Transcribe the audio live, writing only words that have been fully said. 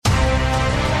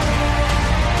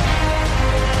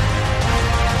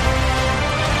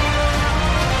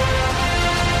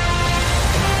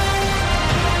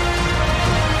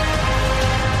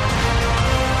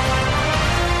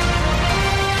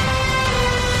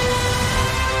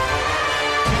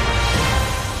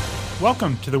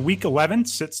Welcome to the Week 11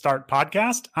 Sit Start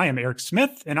podcast. I am Eric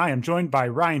Smith, and I am joined by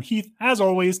Ryan Heath, as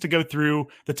always, to go through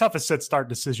the toughest sit start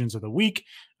decisions of the week.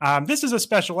 This is a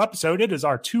special episode. It is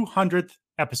our 200th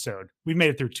episode. We've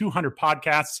made it through 200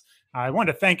 podcasts. I want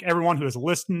to thank everyone who has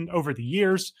listened over the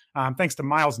years. Thanks to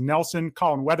Miles Nelson,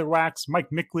 Colin Weatherwax, Mike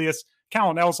Miklius,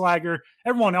 Callan Elslager,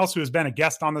 everyone else who has been a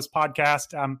guest on this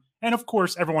podcast, and of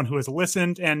course, everyone who has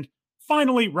listened. And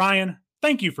finally, Ryan,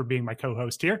 thank you for being my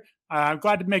co-host here. I'm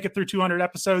glad to make it through 200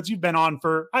 episodes. You've been on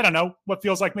for, I don't know, what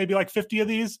feels like maybe like 50 of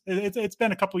these. It's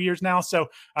been a couple of years now, so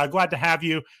glad to have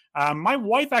you. My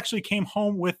wife actually came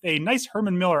home with a nice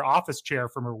Herman Miller office chair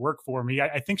from her work for me.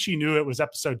 I think she knew it was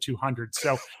episode 200.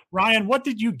 So, Ryan, what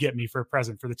did you get me for a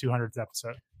present for the 200th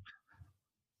episode?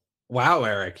 Wow,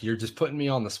 Eric, you're just putting me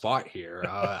on the spot here.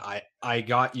 I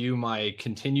got you my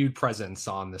continued presence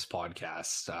on this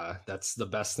podcast. That's the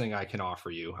best thing I can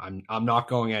offer you. I'm not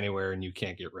going anywhere, and you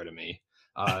can't get rid of me.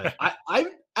 I'm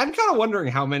kind of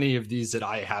wondering how many of these that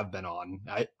I have been on.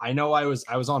 I know I was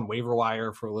on Waiver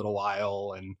Wire for a little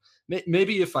while, and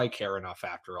maybe if I care enough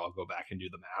after, I'll go back and do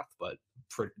the math,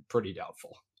 but pretty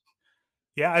doubtful.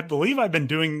 Yeah, I believe I've been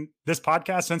doing this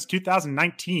podcast since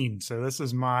 2019. So this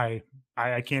is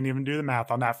I can't even do the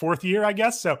math on that, fourth year, I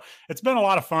guess. So it's been a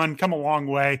lot of fun, come a long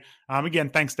way. Again,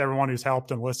 thanks to everyone who's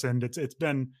helped and listened. It's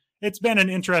been an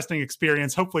interesting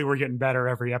experience. Hopefully we're getting better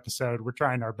every episode. We're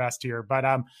trying our best here. But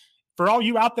for all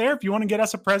you out there, if you want to get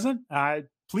us a present,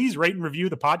 please rate and review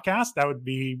the podcast. That would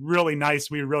be really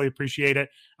nice. We really appreciate it.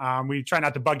 We try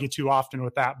not to bug you too often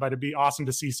with that, but it'd be awesome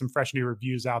to see some fresh new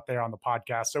reviews out there on the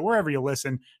podcast. So wherever you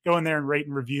listen, go in there and rate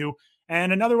and review.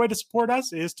 And another way to support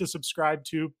us is to subscribe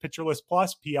to Pitcher List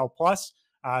Plus, PL Plus.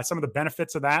 Some of the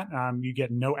benefits of that, you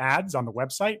get no ads on the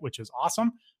website, which is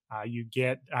awesome. You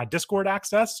get Discord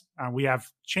access. We have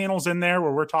channels in there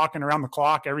where we're talking around the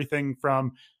clock, everything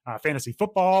from fantasy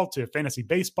football to fantasy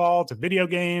baseball to video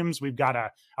games. We've got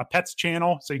a pets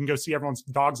channel, so you can go see everyone's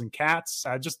dogs and cats.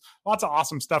 Just lots of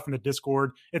awesome stuff in the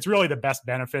Discord. It's really the best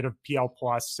benefit of PL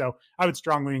Plus. So I would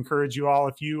strongly encourage you all,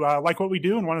 if you like what we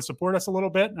do and want to support us a little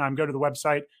bit, go to the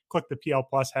website, click the PL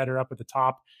Plus header up at the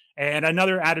top. And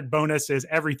another added bonus is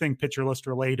everything Pitcher List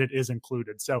related is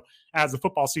included. So as the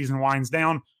football season winds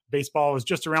down, baseball is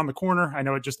just around the corner. I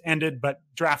know it just ended, but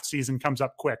draft season comes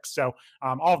up quick. So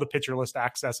all the Pitcher List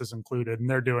access is included, and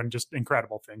they're doing just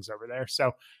incredible things over there.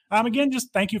 So again,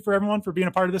 just thank you for everyone for being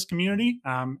a part of this community,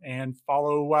 and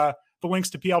follow the links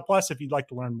to PL Plus if you'd like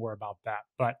to learn more about that.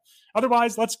 But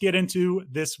otherwise, let's get into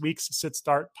this week's Sit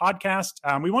Start podcast.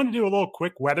 We want to do a little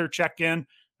quick weather check-in.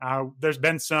 There's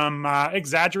been some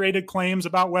exaggerated claims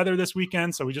about weather this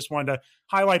weekend, so we just wanted to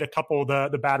highlight a couple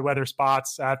of the bad weather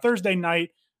spots. Thursday night,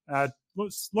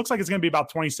 looks like it's going to be about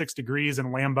 26 degrees in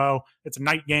Lambeau. It's a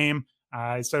night game,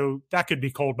 so that could be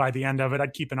cold by the end of it.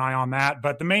 I'd keep an eye on that.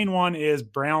 But the main one is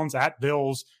Browns at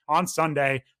Bills on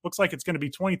Sunday. Looks like it's going to be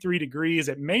 23 degrees.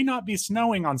 It may not be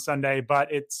snowing on Sunday,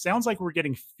 but it sounds like we're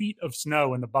getting feet of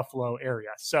snow in the Buffalo area.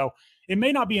 So it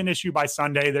may not be an issue by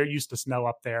Sunday. They're used to snow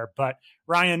up there. But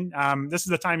Ryan, this is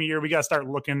the time of year we got to start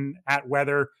looking at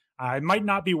weather. It might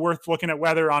not be worth looking at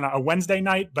weather on a Wednesday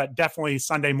night, but definitely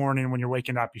Sunday morning when you're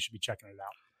waking up, you should be checking it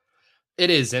out. It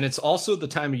is. And it's also the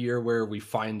time of year where we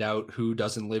find out who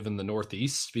doesn't live in the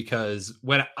Northeast, because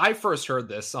when I first heard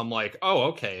this, I'm like, oh,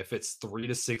 okay, if it's 3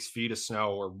 to 6 feet of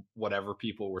snow or whatever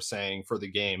people were saying for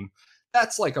the game,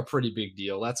 that's like a pretty big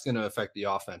deal. That's going to affect the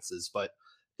offenses. But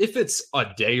if it's a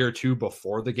day or two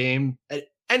before the game,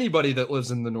 anybody that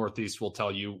lives in the Northeast will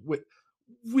tell you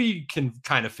we can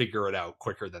kind of figure it out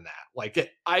quicker than that.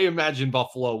 Like, I imagine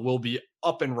Buffalo will be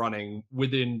up and running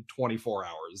within 24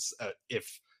 hours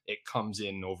if it comes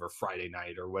in over Friday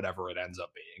night or whatever it ends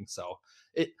up being. So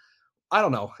I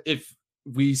don't know, if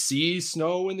we see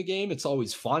snow in the game, it's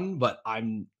always fun, but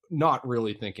I'm not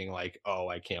really thinking like, oh,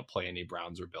 I can't play any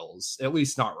Browns or Bills, at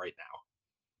least not right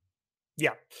now.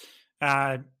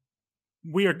 Yeah.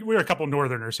 We're a couple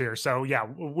Northerners here, so yeah,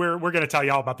 we're going to tell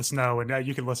you all about the snow, and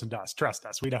you can listen to us. Trust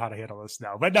us, we know how to handle the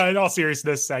snow. But no, in all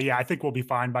seriousness, yeah, I think we'll be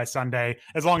fine by Sunday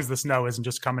as long as the snow isn't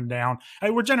just coming down.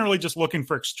 We're generally just looking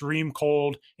for extreme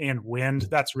cold and wind.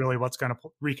 That's really what's going to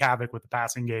wreak havoc with the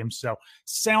passing game. So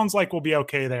sounds like we'll be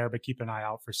okay there, but keep an eye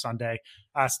out for Sunday.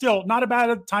 Still, not a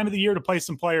bad time of the year to play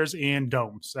some players in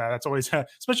domes. That's always,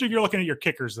 especially if you're looking at your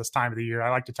kickers this time of the year. I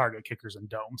like to target kickers in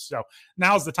domes. So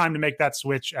now's the time to make that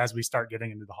switch as we start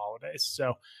getting into the holidays.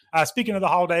 So speaking of the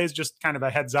holidays, just kind of a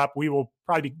heads up, we will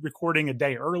probably be recording a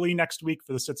day early next week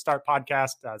for the Sit Start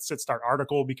podcast. Sit Start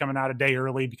article will be coming out a day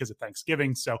early because of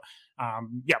Thanksgiving. So,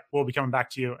 yeah, we'll be coming back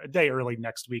to you a day early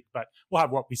next week, but we'll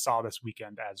have what we saw this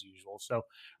weekend as usual. So,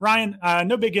 Ryan,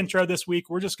 no big intro this week.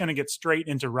 We're just going to get straight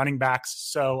into running backs.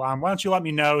 So, why don't you let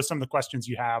me know some of the questions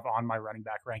you have on my running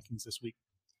back rankings this week?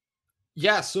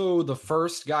 Yeah, so the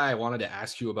first guy I wanted to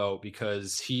ask you about,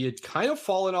 because he had kind of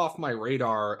fallen off my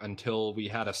radar until we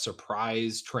had a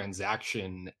surprise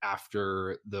transaction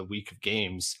after the week of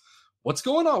games. What's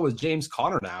going on with James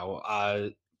Conner now?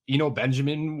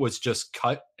 Benjamin was just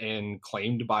cut and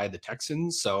claimed by the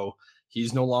Texans, so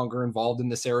he's no longer involved in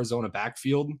this Arizona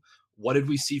backfield. What did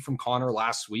we see from Conner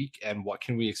last week, and what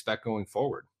can we expect going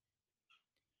forward?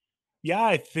 Yeah,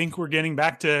 I think we're getting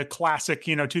back to classic,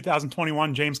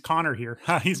 2021 James Conner here.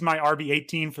 He's my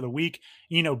RB18 for the week.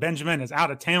 Benjamin is out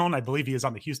of town. I believe he is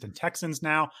on the Houston Texans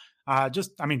now.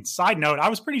 Side note, I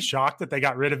was pretty shocked that they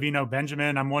got rid of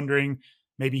Benjamin. I'm wondering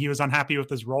maybe he was unhappy with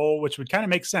his role, which would kind of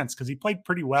make sense because he played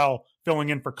pretty well filling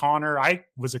in for Conner. I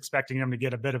was expecting him to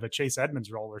get a bit of a Chase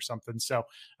Edmonds role or something. So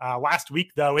last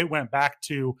week, though, it went back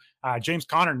to James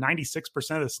Conner,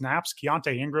 96% of the snaps.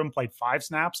 Keontae Ingram played 5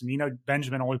 snaps, and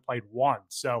Benjamin only played 1.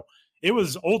 So it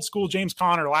was old school James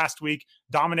Conner last week,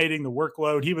 dominating the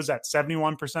workload. He was at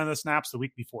 71% of the snaps the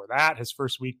week before that, his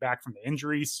first week back from the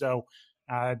injury. So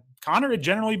Conner had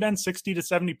generally been 60 to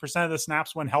 70% of the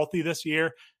snaps when healthy this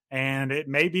year. And it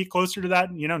may be closer to that,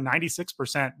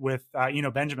 96% with,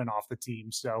 Benjamin off the team.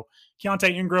 So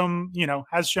Keontae Ingram,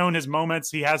 has shown his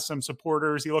moments. He has some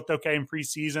supporters. He looked okay in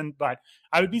preseason, but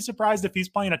I would be surprised if he's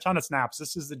playing a ton of snaps.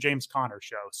 This is the James Conner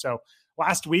show. So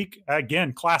last week,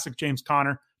 again, classic James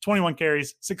Conner, 21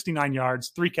 carries, 69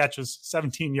 yards, 3 catches,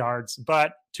 17 yards,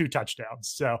 but 2 touchdowns.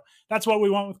 So that's what we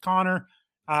want with Conner.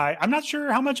 I'm not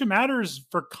sure how much it matters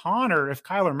for Conner if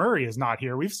Kyler Murray is not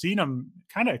here. We've seen him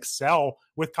kind of excel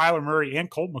with Kyler Murray and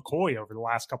Colt McCoy over the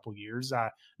last couple of years.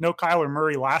 No Kyler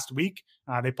Murray last week.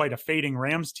 They played a fading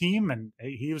Rams team, and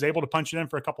he was able to punch it in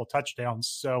for a couple of touchdowns.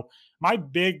 So my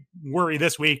big worry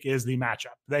this week is the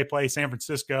matchup. They play San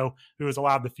Francisco, who has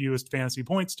allowed the fewest fantasy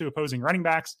points to opposing running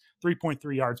backs,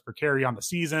 3.3 yards per carry on the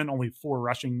season, only 4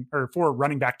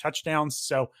 running back touchdowns.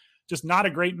 So just not a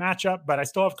great matchup, but I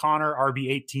still have Conner,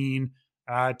 RB18,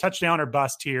 touchdown or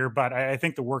bust here. But I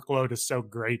think the workload is so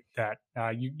great that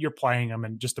you're playing him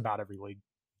in just about every league.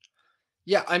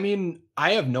 Yeah,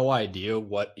 I have no idea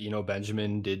what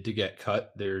Benjamin did to get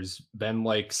cut. There's been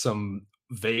like some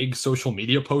vague social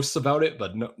media posts about it,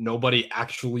 but nobody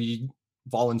actually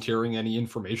volunteering any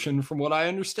information from what I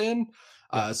understand.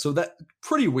 So that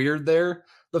pretty weird there.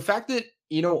 The fact that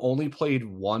only played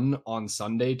 1 on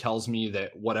Sunday tells me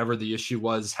that whatever the issue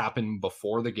was happened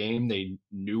before the game. They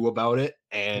knew about it.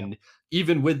 And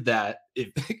even with that,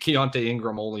 if Keontae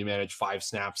Ingram only managed 5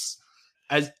 snaps,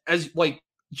 as like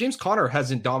James Conner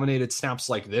hasn't dominated snaps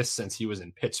like this since he was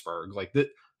in Pittsburgh. Like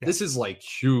this is like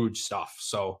huge stuff.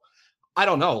 So I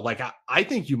don't know. Like I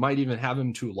think you might even have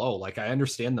him too low. Like I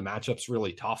understand the matchup's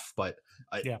really tough, but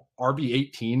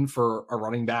RB18 for a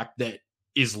running back that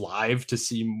is live to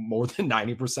see more than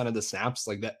 90% of the snaps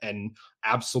like that, and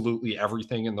absolutely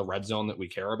everything in the red zone that we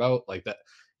care about like that.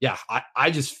 Yeah.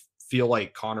 I just feel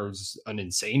like Conner's an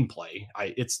insane play.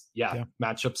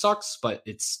 Matchup sucks, but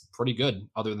it's pretty good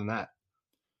other than that.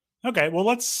 Okay, well,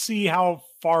 let's see how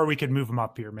far we can move him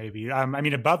up here. Maybe,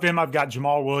 above him, I've got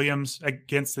Jamal Williams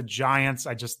against the Giants.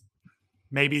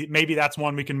 Maybe that's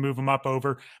one we can move him up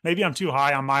over. Maybe I'm too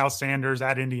high on Miles Sanders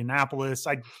at Indianapolis.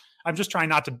 I'm just trying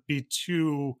not to be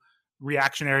too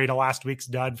reactionary to last week's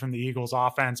dud from the Eagles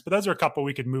offense, but those are a couple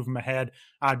we could move him ahead.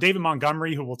 David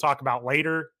Montgomery, who we'll talk about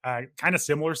later, kind of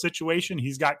similar situation.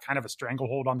 He's got kind of a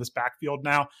stranglehold on this backfield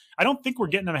now. I don't think we're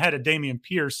getting him ahead of Dameon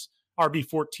Pierce,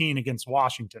 RB14 against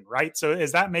Washington, right? So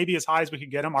is that maybe as high as we could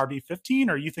get him, RB15,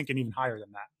 or are you thinking even higher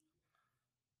than that?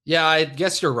 Yeah, I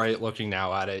guess you're right looking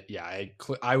now at it. Yeah,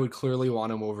 I would clearly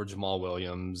want him over Jamal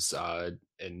Williams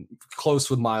and close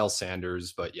with Miles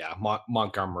Sanders. But yeah,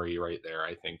 Montgomery right there,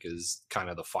 I think, is kind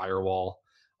of the firewall.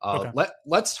 Okay.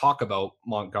 Let's talk about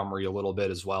Montgomery a little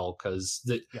bit as well, because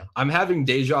I'm having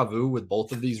deja vu with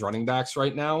both of these running backs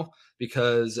right now,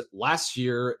 because last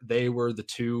year they were the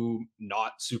 2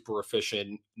 not super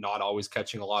efficient, not always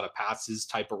catching a lot of passes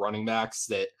type of running backs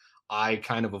that I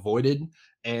kind of avoided.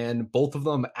 And both of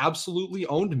them absolutely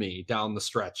owned me down the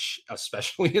stretch,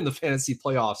 especially in the fantasy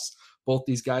playoffs. Both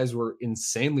these guys were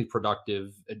insanely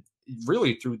productive,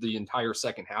 really through the entire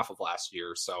second half of last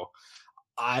year. So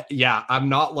I'm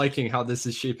not liking how this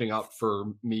is shaping up for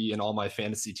me and all my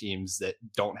fantasy teams that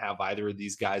don't have either of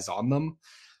these guys on them.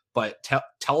 But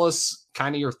tell us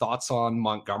kind of your thoughts on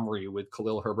Montgomery with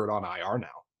Khalil Herbert on IR now.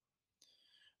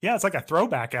 Yeah, it's like a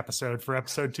throwback episode for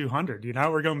episode 200. You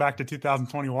know, we're going back to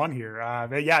 2021 here.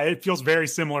 But yeah, it feels very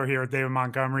similar here with David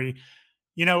Montgomery.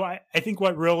 You know, I think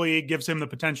what really gives him the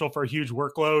potential for a huge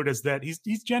workload is that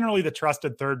he's generally the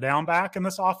trusted third down back in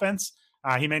this offense.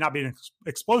 He may not be an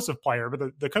explosive player,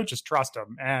 but the coaches trust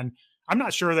him. And I'm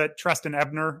not sure that Treston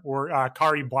Ebner or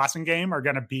Kari Blasingame are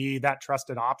going to be that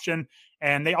trusted option.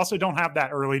 And they also don't have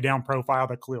that early down profile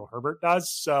that Khalil Herbert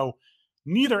does. So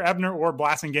neither Ebner or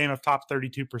Blasingame have topped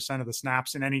 32% of the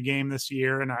snaps in any game this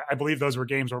year. And I believe those were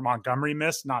games where Montgomery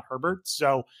missed, not Herbert.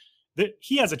 So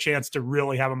he has a chance to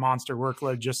really have a monster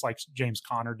workload, just like James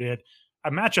Conner did. A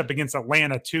matchup against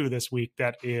Atlanta, too, this week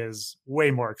that is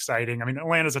way more exciting. I mean,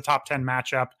 Atlanta's a top 10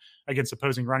 matchup against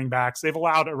opposing running backs. They've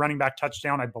allowed a running back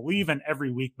touchdown, I believe, in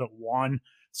every week but one.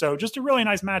 So just a really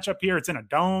nice matchup here. It's in a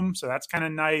dome, so that's kind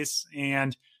of nice.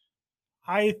 And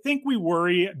I think we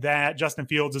worry that Justin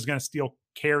Fields is going to steal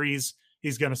carries.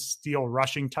 He's going to steal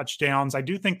rushing touchdowns. I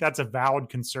do think that's a valid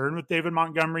concern with David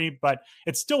Montgomery, but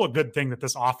it's still a good thing that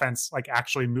this offense like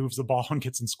actually moves the ball and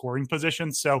gets in scoring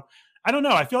position. So I don't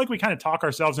know. I feel like we kind of talk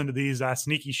ourselves into these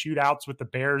sneaky shootouts with the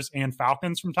Bears and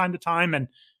Falcons from time to time. And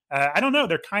I don't know.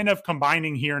 They're kind of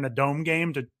combining here in a dome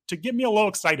game to get me a little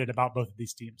excited about both of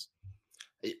these teams.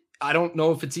 I don't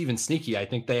know if it's even sneaky. I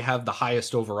think they have the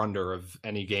highest over-under of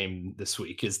any game this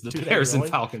week is the Bears and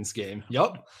Falcons game.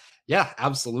 Yep. Yeah,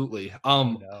 absolutely.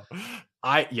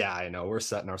 I know we're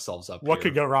setting ourselves up. What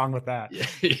could go wrong with that?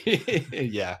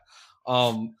 Yeah.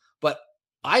 But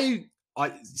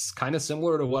it's kind of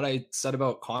similar to what I said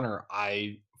about Conner.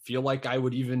 I feel like I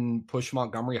would even push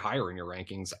Montgomery higher in your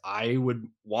rankings. I would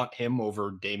want him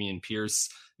over Dameon Pierce,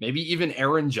 maybe even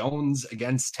Aaron Jones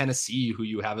against Tennessee, who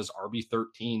you have as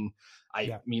RB13.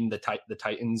 I mean, the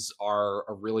Titans are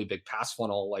a really big pass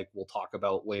funnel, like we'll talk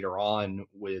about later on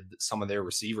with some of their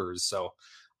receivers. So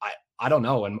I don't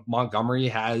know. And Montgomery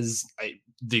has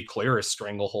the clearest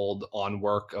stranglehold on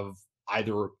work of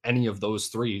any of those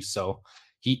three. So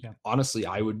honestly,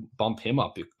 I would bump him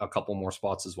up a couple more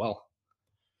spots as well.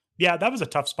 Yeah, that was a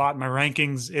tough spot in my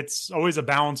rankings. It's always a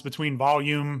balance between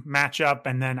volume, matchup,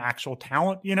 and then actual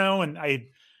talent, you know, and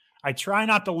I try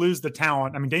not to lose the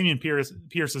talent. I mean, Dameon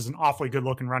Pierce is an awfully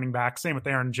good-looking running back. Same with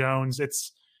Aaron Jones.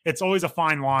 It's always a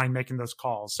fine line making those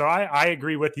calls. So I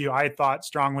agree with you. I thought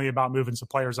strongly about moving some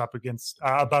players up against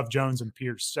above Jones and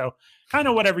Pierce. So kind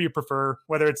of whatever you prefer,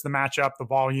 whether it's the matchup, the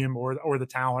volume, or the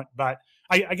talent. But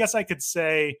I guess I could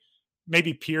say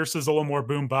maybe Pierce is a little more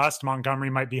boom bust.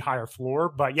 Montgomery might be higher floor.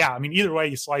 But yeah, I mean, either way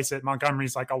you slice it,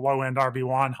 Montgomery's like a low-end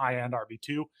RB1, high-end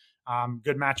RB2.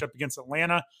 Good matchup against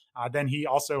Atlanta. Then he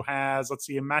also has, a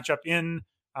matchup in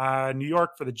New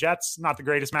York for the Jets. Not the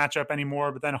greatest matchup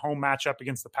anymore, but then a home matchup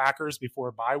against the Packers before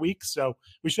a bye week. So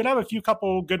we should have a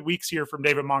couple good weeks here from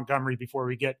David Montgomery before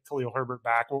we get Khalil Herbert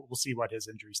back. We'll see what his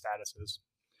injury status is.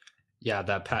 Yeah,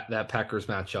 that Packers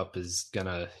matchup is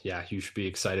you should be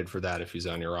excited for that if he's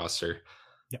on your roster.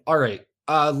 Yep. All right.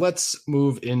 Let's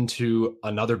move into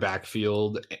another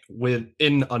backfield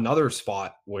in another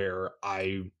spot where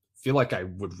I feel like I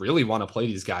would really want to play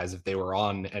these guys if they were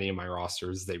on any of my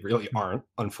rosters. They really aren't,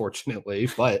 unfortunately,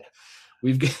 but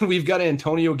we've got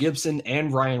Antonio Gibson and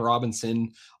Brian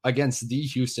Robinson against the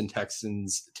Houston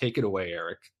Texans. Take it away,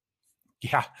 Eric.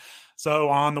 Yeah. So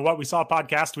on the What We Saw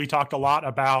podcast, we talked a lot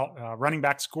about running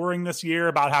back scoring this year,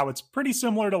 about how it's pretty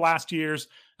similar to last year's.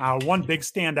 One big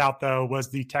standout, though, was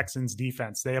the Texans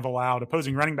defense. They have allowed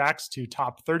opposing running backs to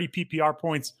top 30 PPR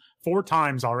points 4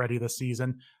 times already this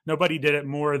season. Nobody did it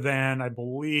more than, I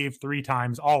believe, 3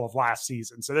 times all of last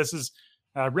season. So this is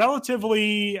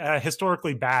relatively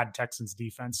historically bad Texans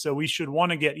defense. So we should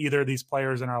want to get either of these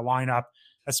players in our lineup,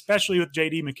 especially with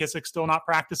J.D. McKissic still not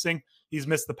practicing. He's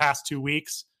missed the past 2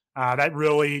 weeks. That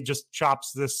really just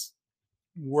chops this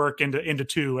work into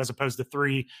 2 as opposed to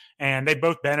 3, and they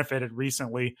both benefited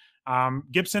recently.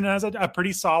 Gibson has a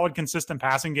pretty solid, consistent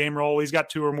passing game role. He's got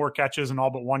 2 or more catches in all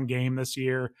but 1 game this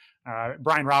year.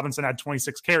 Brian Robinson had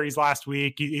 26 carries last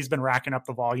week. He's been racking up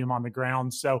the volume on the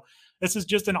ground. So this is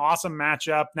just an awesome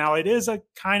matchup. Now, it is a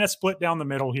kind of split down the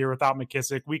middle here without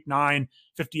McKissic. Week 9,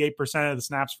 58% of the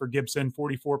snaps for Gibson,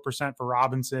 44% for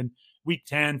Robinson. Week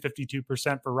 10,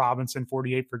 52% for Robinson,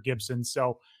 48% for Gibson.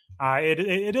 So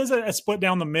it is a split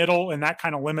down the middle, and that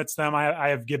kind of limits them. I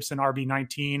have Gibson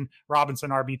RB19,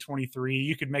 Robinson RB23.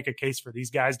 You could make a case for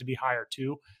these guys to be higher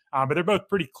too, but they're both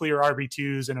pretty clear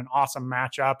RB2s and an awesome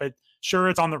matchup. Sure,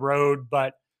 it's on the road,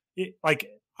 but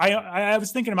I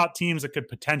was thinking about teams that could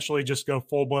potentially just go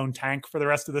full-blown tank for the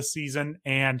rest of the season,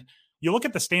 and you look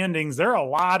at the standings, there are a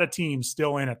lot of teams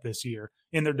still in it this year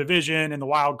in their division, in the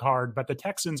wild card, but the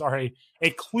Texans are a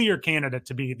clear candidate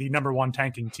to be the number one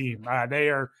tanking team. They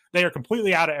are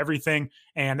completely out of everything,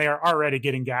 and they are already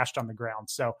getting gashed on the ground.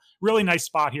 So really nice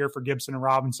spot here for Gibson and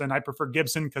Robinson. I prefer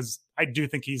Gibson because I do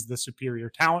think he's the superior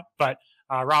talent, but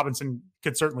Robinson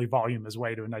could certainly volume his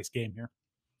way to a nice game here.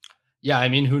 Yeah, I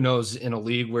mean, who knows, in a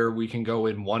league where we can go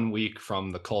in 1 week from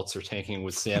the Colts are tanking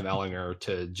with Sam Ehlinger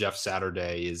to Jeff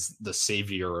Saturday is the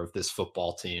savior of this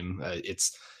football team.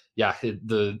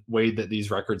 The way that these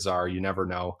records are, you never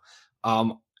know.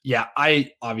 Yeah,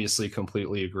 I obviously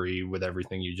completely agree with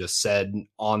everything you just said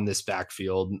on this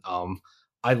backfield.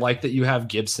 I like that you have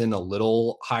Gibson a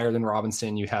little higher than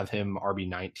Robinson. You have him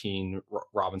RB19,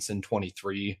 Robinson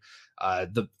 23.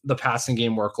 The passing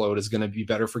game workload is going to be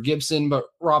better for Gibson, but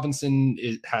Robinson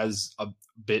has a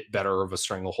bit better of a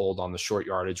stranglehold on the short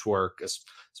yardage work,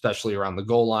 especially around the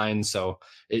goal line. So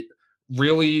it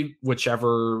really,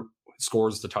 whichever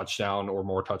scores the touchdown or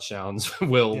more touchdowns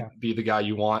will be the guy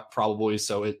you want probably.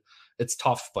 So it's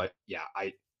tough, but yeah,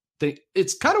 I think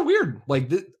it's kind of weird.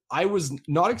 Like I was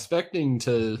not expecting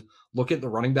to look at the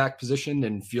running back position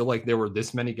and feel like there were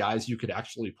this many guys you could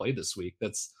actually play this week.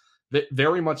 That's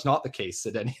very much not the case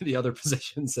at any of the other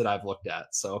positions that I've looked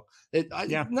at. So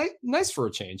nice for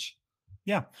a change.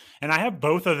 Yeah. And I have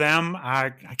both of them.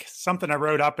 Something I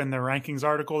wrote up in the rankings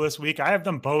article this week. I have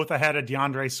them both ahead of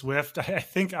DeAndre Swift. I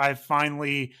think I'm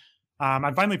finally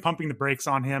pumping the brakes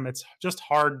on him. It's just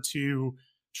hard to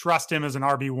trust him as an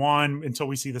RB1 until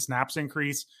we see the snaps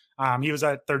increase. He was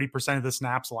at 30% of the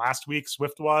snaps last week.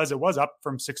 Swift was. It was up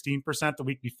from 16% the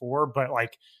week before, but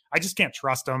I just can't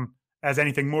trust him as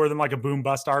anything more than like a boom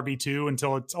bust RB2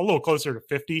 until it's a little closer to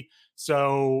 50.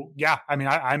 So yeah, I mean,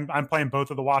 I'm playing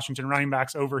both of the Washington running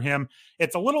backs over him.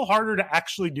 It's a little harder to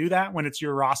actually do that when it's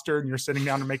your roster and you're sitting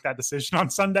down to make that decision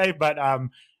on Sunday. But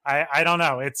I don't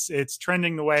know. It's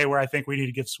trending the way where I think we need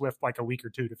to give Swift like a week or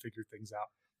two to figure things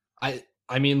out.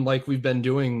 I mean, like we've been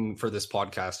doing for this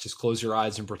podcast, just close your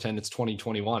eyes and pretend it's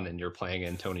 2021 and you're playing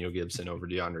Antonio Gibson over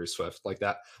DeAndre Swift. Like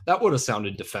that would have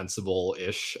sounded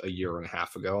defensible-ish a year and a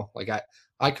half ago. Like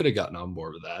I could have gotten on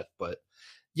board with that. But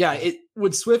yeah,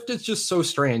 with Swift, it's just so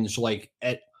strange. Like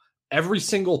at every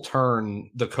single turn,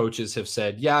 the coaches have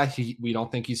said, yeah, we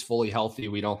don't think he's fully healthy.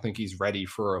 We don't think he's ready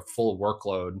for a full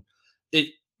workload.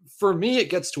 For me,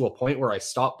 it gets to a point where I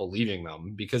stop believing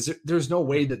them because there's no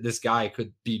way that this guy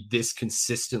could be this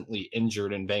consistently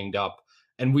injured and banged up.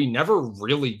 And we never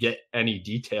really get any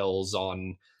details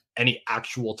on any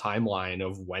actual timeline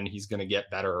of when he's going to get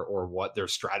better or what their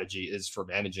strategy is for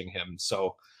managing him.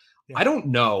 So I don't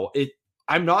know.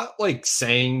 I'm not like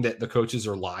saying that the coaches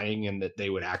are lying and that they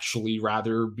would actually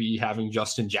rather be having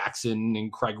Justin Jackson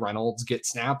and Craig Reynolds get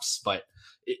snaps, but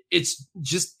it's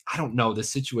just, I don't know. The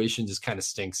situation just kind of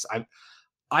stinks.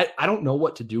 I don't know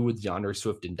what to do with DeAndre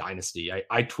Swift in Dynasty.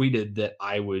 I tweeted that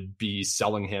I would be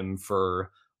selling him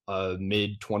for a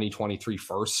mid 2023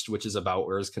 first, which is about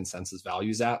where his consensus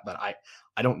value's at. But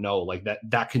I don't know, like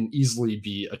that can easily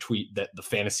be a tweet that the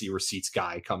fantasy receipts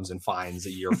guy comes and finds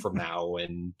a year from now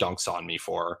and dunks on me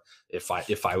for if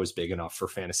I was big enough for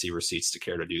fantasy receipts to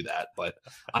care to do that. But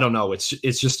I don't know. It's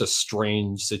just a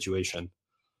strange situation.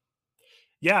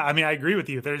 Yeah, I mean, I agree with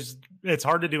you. It's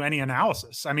hard to do any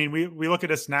analysis. I mean, we look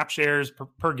at his snap shares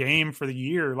per game for the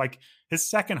year. Like his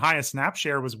second highest snap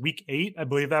share was week 8. I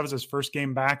believe that was his first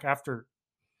game back after,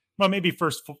 well, maybe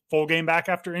first full game back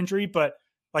after injury. But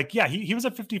like, yeah, he was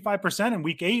at 55% in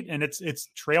week 8, and it's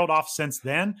trailed off since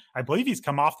then. I believe he's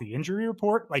come off the injury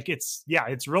report. Like it's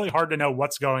really hard to know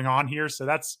what's going on here. So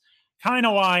that's kind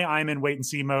of why I'm in wait and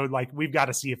see mode. Like we've got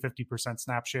to see a 50%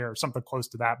 snap share or something close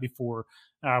to that before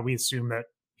we assume that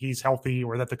he's healthy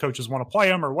or that the coaches want to play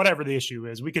him or whatever the issue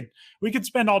is. We could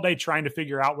spend all day trying to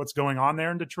figure out what's going on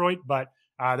there in Detroit, but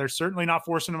they're certainly not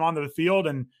forcing him onto the field.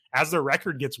 And as their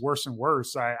record gets worse and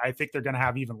worse, I think they're going to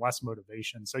have even less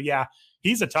motivation. So yeah,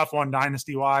 he's a tough one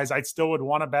dynasty wise. I still would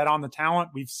want to bet on the talent.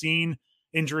 We've seen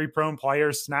injury prone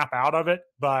players snap out of it,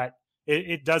 but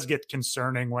it does get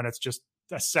concerning when it's just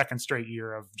a second straight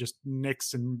year of just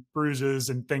nicks and bruises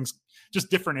and things, just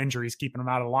different injuries keeping him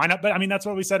out of the lineup. But I mean, that's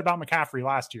what we said about McCaffrey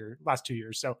last 2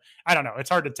 years. So I don't know. It's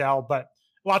hard to tell, but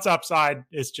lots of upside.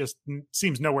 It's just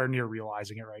seems nowhere near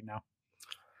realizing it right now.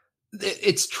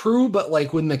 It's true, but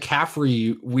like with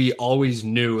McCaffrey, we always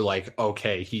knew like,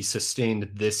 okay, he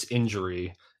sustained this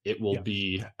injury. It will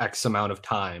be X amount of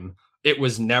time. It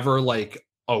was never like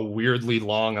a weirdly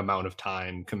long amount of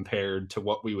time compared to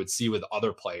what we would see with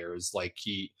other players. Like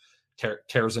he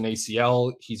tears an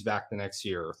ACL, he's back the next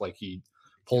year. Like he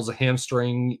pulls a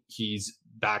hamstring, he's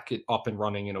back up and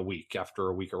running in a week after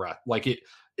a week of rest. Like it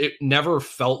never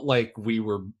felt like we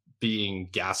were being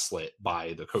gaslit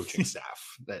by the coaching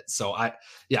staff.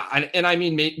 I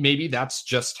mean, maybe that's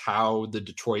just how the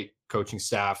Detroit coaching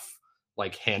staff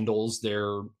like handles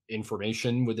their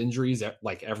information with injuries.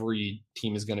 Like every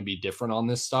team is going to be different on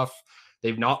this stuff.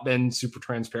 They've not been super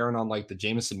transparent on like the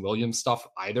Jameson Williams stuff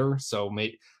either. So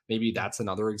maybe that's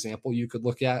another example you could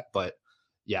look at. But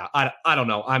yeah, I don't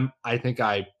know. I think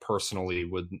I personally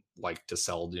would like to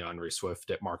sell DeAndre Swift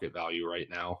at market value right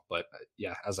now. But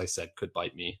yeah, as I said, could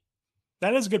bite me.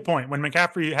 That is a good point. When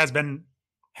McCaffrey has been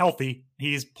healthy,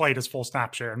 he's played his full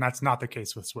snap share, and that's not the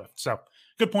case with Swift. So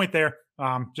good point there.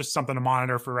 Just something to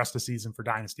monitor for the rest of the season for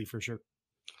Dynasty for sure.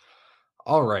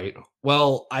 All right.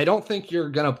 Well, I don't think you're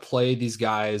going to play these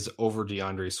guys over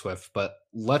DeAndre Swift, but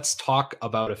let's talk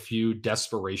about a few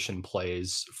desperation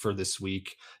plays for this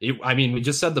week. I mean, we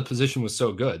just said the position was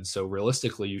so good, so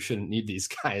realistically, you shouldn't need these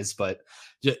guys, but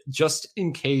just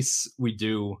in case we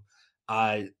do,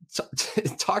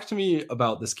 talk to me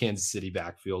about this Kansas City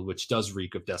backfield, which does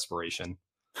reek of desperation.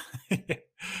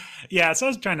 Yeah, so I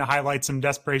was trying to highlight some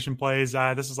desperation plays.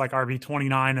 This is like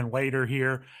RB29 and later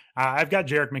here. I've got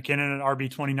Jerick McKinnon at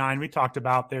RB29. We talked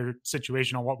about their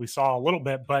situation on what we saw a little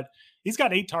bit, but he's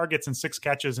got 8 targets and 6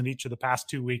 catches in each of the past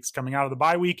 2 weeks coming out of the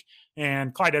bye week,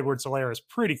 and Clyde Edwards-Helaire is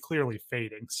pretty clearly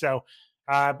fading. So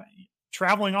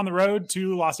traveling on the road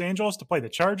to Los Angeles to play the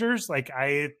Chargers, like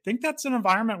I think that's an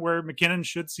environment where McKinnon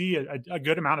should see a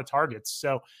good amount of targets.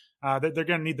 So they're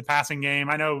going to need the passing game.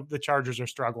 I know the Chargers are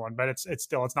struggling, but it's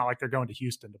not like they're going to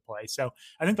Houston to play. So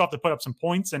I think they'll have to put up some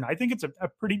points, and I think it's a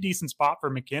pretty decent spot for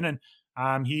McKinnon.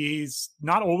 He's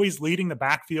not always leading the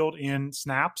backfield in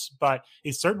snaps, but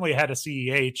he's certainly ahead of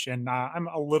CEH, and I'm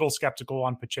a little skeptical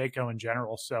on Pacheco in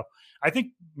general. So I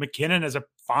think McKinnon is a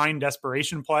fine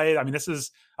desperation play. I mean, this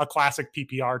is a classic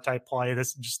PPR type play.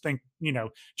 Just think, JD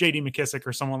McKissick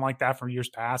or someone like that from years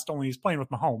past, only he's playing with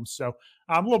Mahomes. So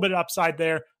a little bit of upside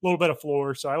there, a little bit of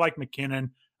floor. So I like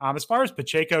McKinnon. As far as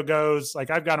Pacheco goes, like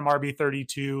I've got him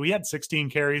RB32. He had 16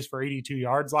 carries for 82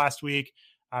 yards last week.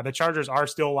 The Chargers are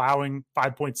still allowing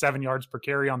 5.7 yards per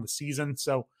carry on the season.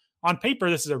 So on paper,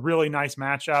 this is a really nice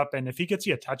matchup. And if he gets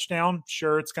you a touchdown,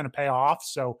 sure, it's going to pay off.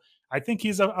 So I think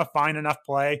he's a fine enough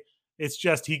play. It's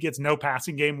just he gets no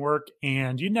passing game work,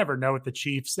 and you never know with the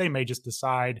Chiefs. They may just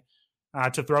decide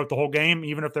to throw it the whole game,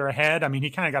 even if they're ahead. I mean, he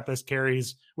kind of got those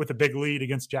carries with a big lead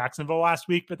against Jacksonville last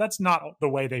week, but that's not the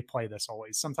way they play this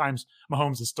always. Sometimes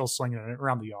Mahomes is still slinging it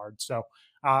around the yard. So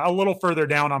a little further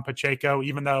down on Pacheco,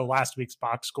 even though last week's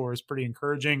box score is pretty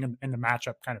encouraging and the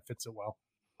matchup kind of fits it well.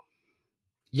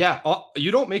 Yeah, you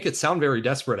don't make it sound very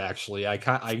desperate, actually. I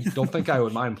don't think I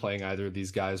would mind playing either of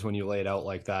these guys when you lay it out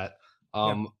like that.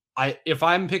 If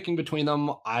I'm picking between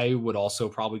them, I would also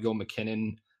probably go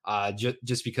McKinnon,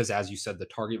 just because, as you said, the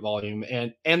target volume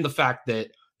and the fact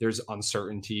that there's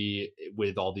uncertainty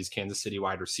with all these Kansas City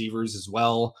wide receivers as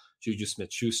well. Juju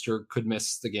Smith-Schuster could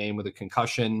miss the game with a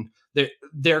concussion.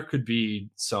 There could be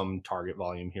some target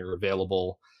volume here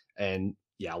available. And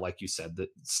yeah, like you said, that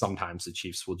sometimes the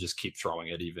Chiefs will just keep throwing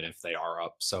it even if they are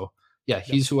up. So yeah,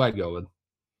 he's who I'd go with.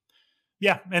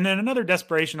 Yeah, and then another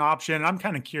desperation option. I'm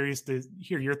kind of curious to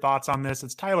hear your thoughts on this.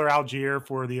 It's Tyler Algier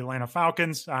for the Atlanta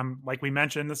Falcons. Like we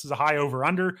mentioned, this is a high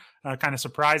over-under, kind of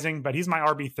surprising, but he's my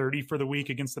RB30 for the week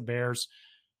against the Bears.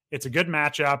 It's a good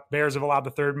matchup. Bears have allowed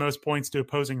the 3rd most points to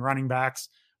opposing running backs.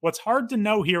 What's hard to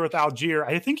know here with Algier,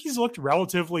 I think he's looked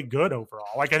relatively good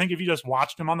overall. Like I think if you just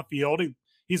watched him on the field,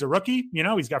 he's a rookie.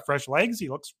 He's got fresh legs. He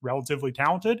looks relatively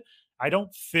talented. I don't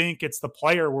think it's the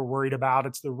player we're worried about.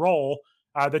 It's the role.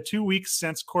 The 2 weeks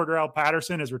since Cordarrelle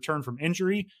Patterson has returned from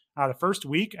injury, the first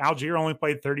week, Algier only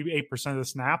played 38% of the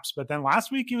snaps, but then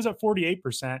last week he was at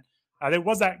 48%. There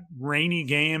was that rainy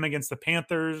game against the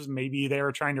Panthers. Maybe they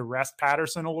were trying to rest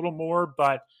Patterson a little more,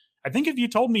 but I think if you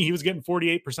told me he was getting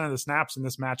 48% of the snaps in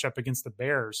this matchup against the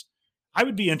Bears, I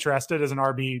would be interested as an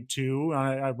RB2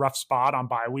 on a rough spot on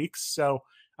bye weeks. So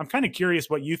I'm kind of curious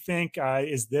what you think.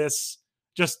 Is this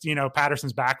just,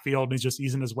 Patterson's backfield and he's just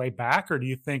easing his way back? Or do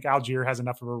you think Algier has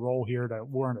enough of a role here to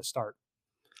warrant a start?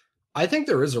 I think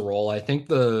there is a role. I think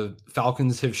the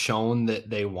Falcons have shown that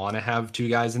they want to have 2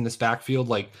 guys in this backfield.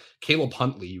 Like Caleb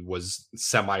Huntley was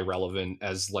semi-relevant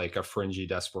as like a fringy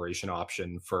desperation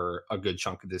option for a good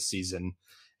chunk of this season.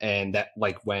 And that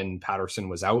like when Patterson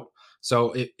was out.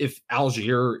 So if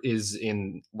Algier is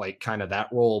in like kind of that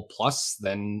role plus,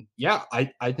 then yeah,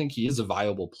 I think he is a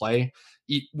viable play.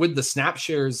 With the snap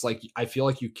shares, like I feel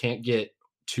like you can't get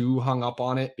too hung up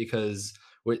on it because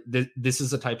this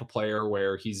is a type of player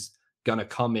where he's going to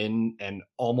come in and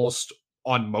almost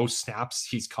on most snaps,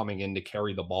 he's coming in to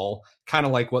carry the ball, kind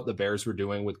of like what the Bears were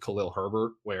doing with Khalil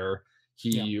Herbert, where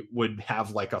he would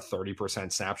have like a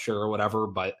 30% snap share or whatever,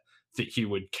 but he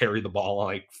would carry the ball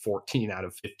like 14 out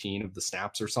of 15 of the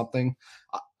snaps or something.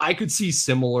 I could see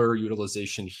similar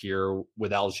utilization here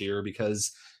with Algier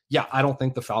because, yeah, I don't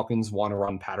think the Falcons want to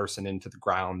run Patterson into the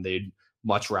ground. They'd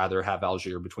much rather have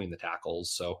Algier between the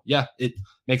tackles. So, yeah, it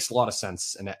makes a lot of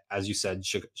sense. And as you said,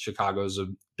 Chicago's a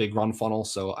big run funnel,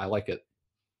 so I like it.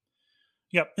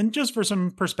 Yep. And just for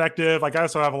some perspective, like I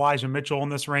also have Elijah Mitchell in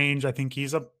this range. I think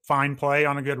he's a fine play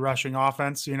on a good rushing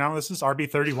offense. You know, this is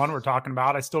RB31 we're talking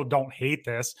about. I still don't hate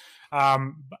this.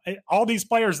 All these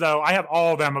players, though, I have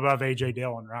all of them above AJ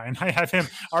Dillon, Ryan. I have him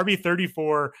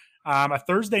RB34, a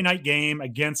Thursday night game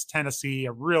against Tennessee,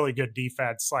 a really good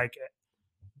defense. Like,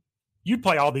 you'd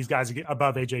play all these guys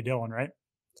above AJ Dillon, right?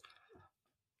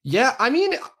 Yeah, I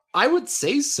mean, I would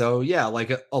say so. Yeah,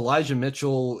 like Elijah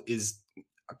Mitchell is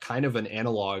kind of an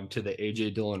analog to the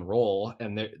AJ Dillon role,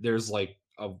 and there's like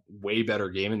a way better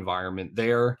game environment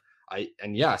there.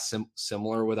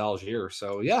 Similar with Algier.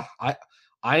 So yeah,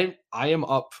 I am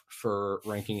up for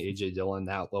ranking AJ Dillon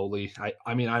that lowly.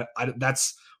 I mean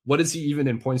that's, what is he even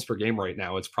in points per game right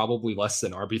now? It's probably less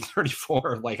than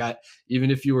RB34. Like even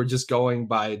if you were just going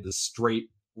by the straight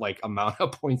like amount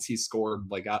of points he scored,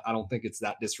 like I don't think it's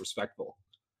that disrespectful.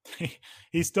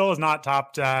 He still has not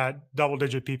topped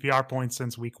double-digit PPR points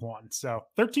since week 1. So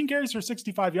 13 carries for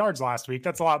 65 yards last week.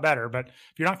 That's a lot better. But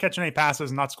if you're not catching any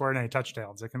passes and not scoring any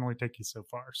touchdowns, it can only take you so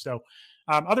far. So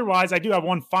otherwise, I do have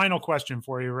one final question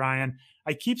for you, Ryan.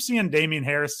 I keep seeing Damien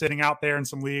Harris sitting out there in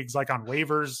some leagues, like on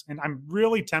waivers, and I'm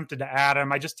really tempted to add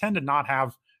him. I just tend to not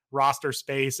have roster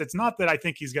space. It's not that I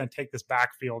think he's going to take this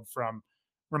backfield from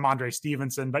Ramondre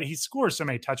Stevenson, but he scores so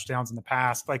many touchdowns in the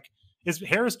past. Like, is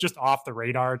Harris just off the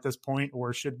radar at this point,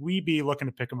 or should we be looking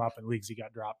to pick him up in leagues he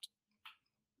got dropped?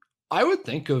 I would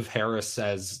think of Harris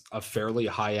as a fairly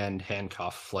high-end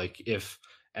handcuff. Like if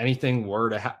anything were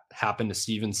to happen to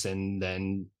Stevenson,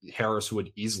 then Harris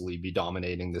would easily be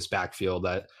dominating this backfield.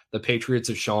 That the Patriots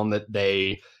have shown that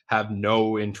they have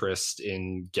no interest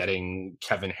in getting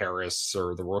Kevin Harris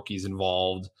or the rookies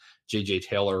involved. JJ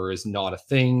Taylor is not a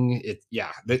thing.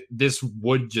 This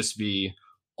would just be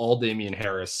all Damien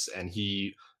Harris, and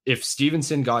if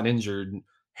Stevenson got injured,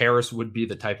 Harris would be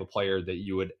the type of player that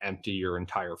you would empty your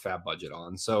entire fab budget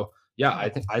on. So yeah,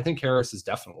 I think Harris is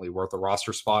definitely worth a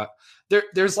roster spot.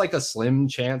 There's like a slim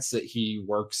chance that he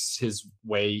works his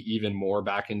way even more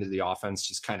back into the offense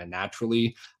just kind of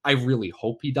naturally. I really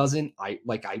hope he doesn't. I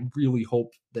really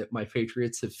hope that my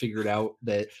Patriots have figured out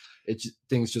that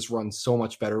things just run so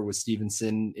much better with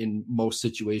Stevenson in most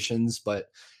situations. But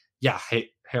yeah,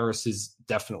 Harris is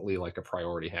definitely like a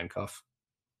priority handcuff.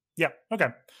 Yeah. Okay.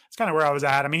 It's kind of where I was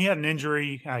at. I mean, he had an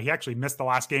injury. He actually missed the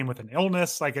last game with an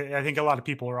illness. Like, I think a lot of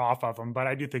people are off of him, but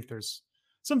I do think there's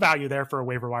some value there for a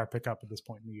waiver wire pickup at this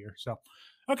point in the year. So,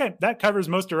 okay. That covers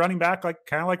most of running back.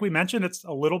 Like we mentioned, it's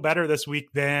a little better this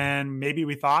week than maybe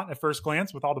we thought at first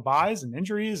glance with all the buys and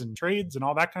injuries and trades and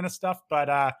all that kind of stuff.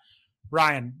 But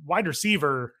Ryan, wide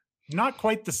receiver, not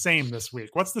quite the same this week.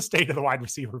 What's the state of the wide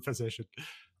receiver position?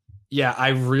 Yeah, I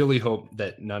really hope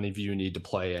that none of you need to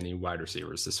play any wide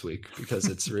receivers this week because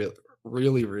it's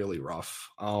really rough.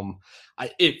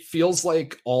 It feels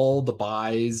like all the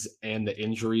buys and the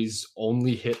injuries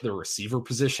only hit the receiver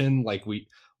position. Like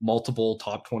multiple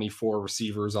top 24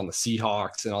 receivers on the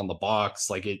Seahawks and on the Bucs.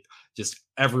 Like it just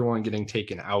everyone getting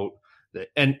taken out.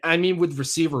 And I mean with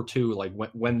receiver too. Like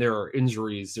when there are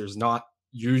injuries, there's not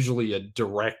usually a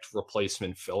direct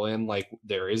replacement fill in like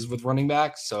there is with running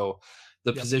backs. So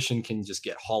the position can just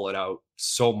get hollowed out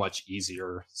so much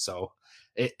easier. So,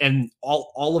 and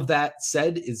all of that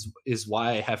said is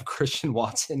why I have Christian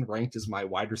Watson ranked as my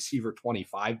wide receiver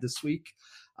 25 this week.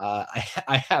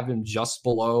 I have him just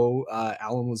below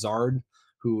Allen Lazard,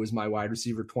 who is my wide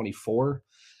receiver 24.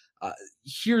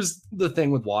 Here's the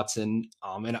thing with Watson,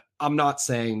 and I'm not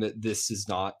saying that this is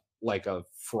not like a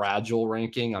fragile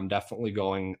ranking. I'm definitely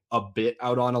going a bit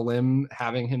out on a limb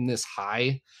having him this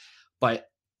high, but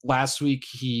last week,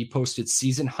 he posted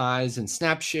season highs in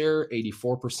snap share,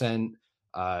 84%,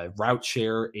 route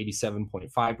share,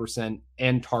 87.5%,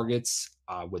 and targets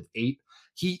with 8.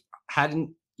 He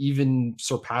hadn't even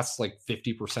surpassed like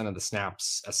 50% of the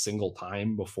snaps a single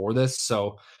time before this.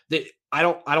 So I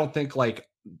don't think like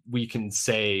we can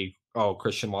say, oh,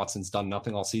 Christian Watson's done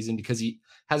nothing all season because he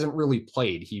hasn't really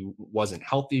played. He wasn't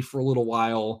healthy for a little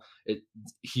while.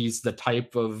 He's the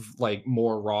type of like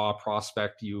more raw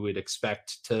prospect you would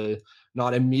expect to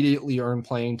not immediately earn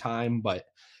playing time, but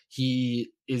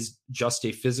he is just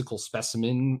a physical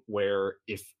specimen where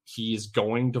if he is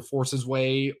going to force his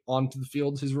way onto the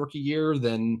field his rookie year,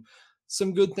 then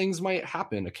some good things might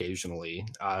happen occasionally.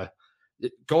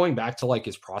 Going back to like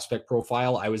his prospect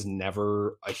profile, I was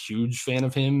never a huge fan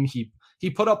of him. He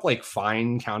put up like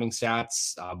fine counting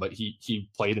stats, but he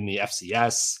played in the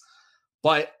FCS,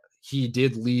 but he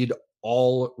did lead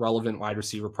all relevant wide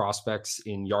receiver prospects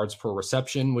in yards per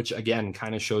reception, which again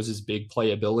kind of shows his big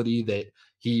playability that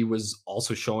he was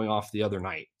also showing off the other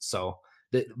night. So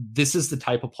this is the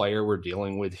type of player we're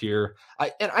dealing with here.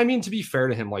 I mean, to be fair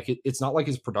to him, like it's not like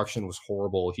his production was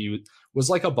horrible. He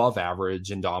was like above average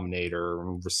in Dominator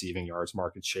and receiving yards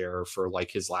market share for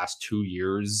like his last 2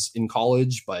 years in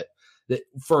college. But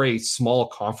for a small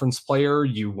conference player,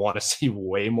 you want to see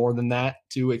way more than that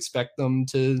to expect them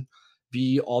to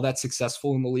be all that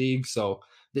successful in the league. So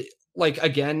like,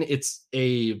 again, it's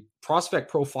a prospect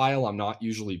profile I'm not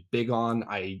usually big on.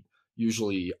 I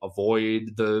usually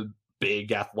avoid the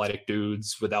big athletic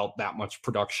dudes without that much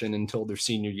production until their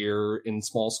senior year in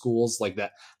small schools. Like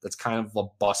that's kind of a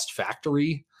bust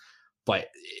factory. But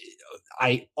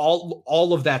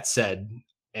all of that said,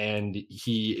 and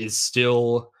he is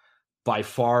still by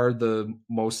far the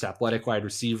most athletic wide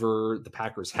receiver the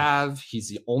Packers have. He's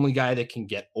the only guy that can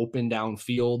get open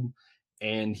downfield,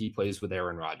 and he plays with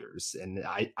Aaron Rodgers. And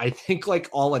I think like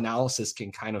all analysis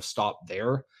can kind of stop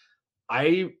there.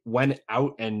 I went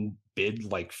out and bid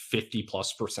like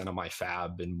 50+% of my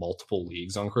fab in multiple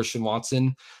leagues on Christian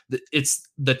Watson. It's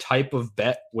the type of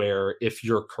bet where if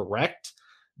you're correct,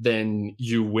 then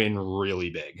you win really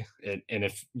big. And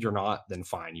if you're not, then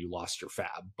fine, you lost your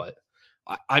fab. But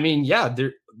I mean, yeah,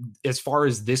 there, as far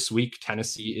as this week,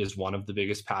 Tennessee is one of the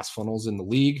biggest pass funnels in the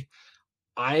league.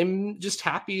 I'm just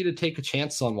happy to take a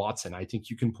chance on Watson. I think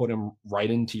you can put him right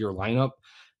into your lineup.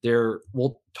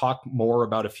 We'll talk more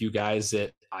about a few guys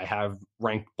that I have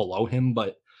ranked below him,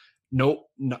 but no,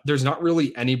 there's not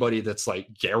really anybody that's like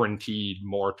guaranteed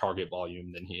more target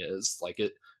volume than he is. Like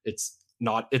it's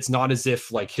not as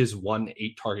if like his 1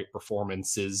 8 target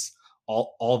performance is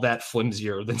all that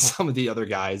flimsier than some of the other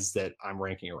guys that I'm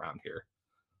ranking around here.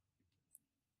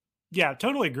 Yeah,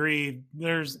 totally agree.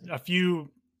 There's a few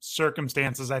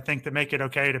circumstances I think that make it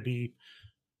okay to be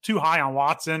too high on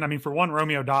Watson. I mean, for one,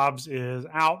 Romeo Doubs is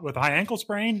out with a high ankle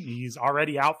sprain. He's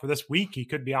already out for this week. He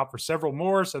could be out for several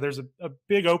more. So there's a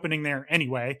big opening there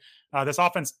anyway. This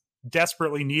offense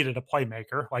desperately needed a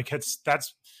playmaker. Like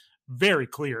that's very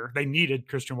clear. They needed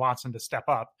Christian Watson to step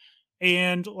up.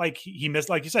 And like he missed,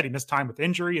 like you said, he missed time with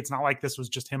injury. It's not like this was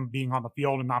just him being on the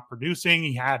field and not producing.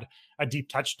 He had a deep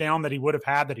touchdown that he would have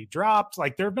had that he dropped.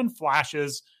 Like there have been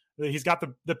flashes. He's got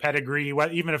the pedigree,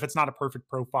 even if it's not a perfect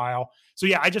profile. So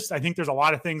yeah, I think there's a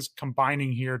lot of things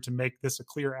combining here to make this a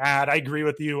clear ad. I agree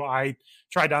with you. I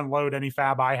tried to unload any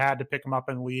fab I had to pick him up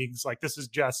in leagues. Like this is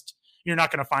just, you're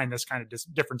not going to find this kind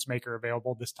of difference maker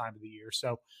available this time of the year.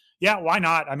 So yeah, why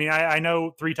not? I mean, I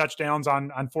know 3 touchdowns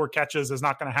on 4 catches is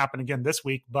not going to happen again this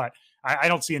week, but I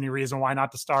don't see any reason why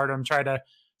not to start him. Try to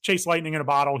chase lightning in a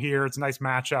bottle here. It's a nice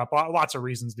matchup. Lots of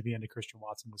reasons to be into Christian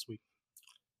Watson this week.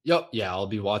 Yep. Yeah, I'll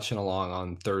be watching along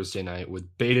on Thursday night with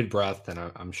bated breath, and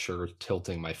I'm sure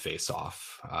tilting my face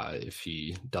off if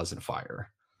he doesn't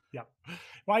fire. Yeah.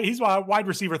 Well, he's wide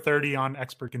receiver 30 on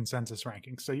expert consensus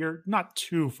rankings, so you're not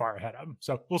too far ahead of him.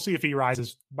 So we'll see if he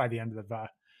rises by the end of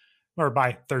or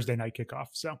by Thursday night kickoff.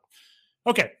 So,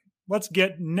 okay. Let's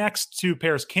get next to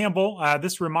Paris Campbell.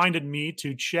 This reminded me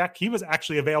to check. He was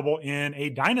actually available in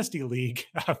a dynasty league,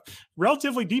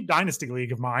 relatively deep dynasty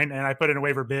league of mine, and I put in a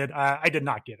waiver bid. I did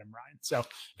not get him, Ryan. So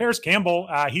Paris Campbell,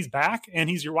 he's back, and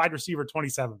he's your wide receiver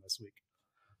 27 this week.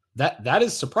 That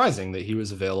is surprising that he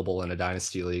was available in a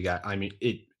dynasty league. I mean,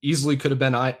 it easily could have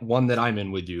been one that I'm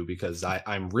in with you because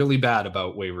I'm really bad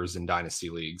about waivers in dynasty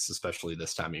leagues, especially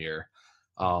this time of year.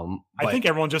 I think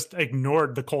everyone just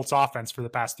ignored the Colts offense for the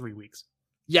past 3 weeks.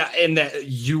 Yeah. And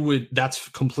that's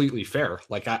completely fair.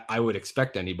 Like I would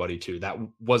expect anybody to. That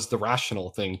was the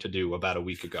rational thing to do about a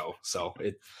week ago. So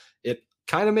it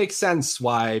kind of makes sense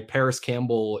why Paris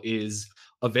Campbell is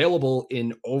available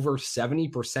in over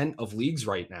 70% of leagues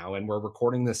right now. And we're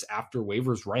recording this after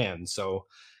waivers ran. So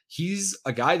he's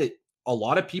a guy that a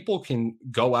lot of people can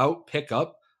go out, pick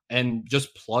up, and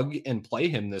just plug and play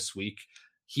him this week.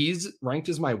 He's ranked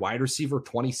as my wide receiver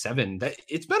 27. That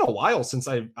it's been a while since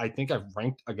I think I've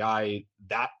ranked a guy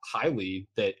that highly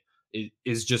that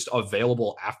is just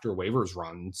available after waivers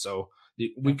run. So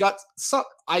we've got some.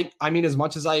 I mean, as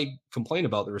much as I complain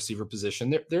about the receiver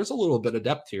position, there's a little bit of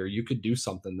depth here. You could do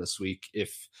something this week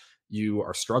if you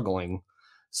are struggling.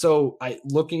 So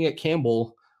looking at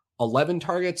Campbell, 11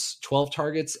 targets, 12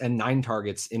 targets, and 9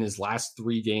 targets in his last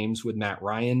 3 games with Matt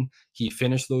Ryan. He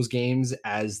finished those games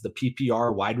as the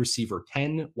PPR wide receiver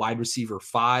 10, wide receiver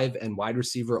 5, and wide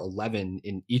receiver 11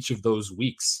 in each of those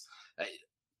weeks.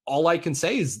 All I can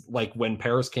say is, like, when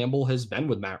Paris Campbell has been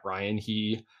with Matt Ryan,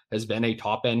 he has been a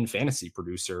top end fantasy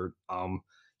producer.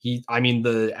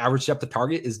 The average depth of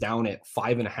target is down at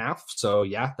 5.5. So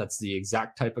yeah, that's the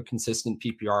exact type of consistent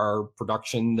PPR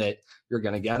production that you're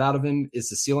going to get out of him. Is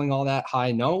the ceiling all that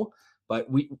high? No, but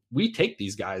we take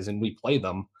these guys and we play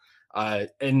them.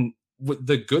 And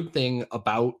the good thing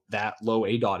about that low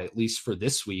ADOT, at least for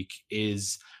this week,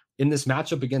 is in this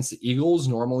matchup against the Eagles,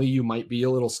 normally you might be a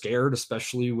little scared,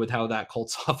 especially with how that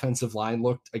Colts offensive line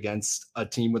looked against a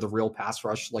team with a real pass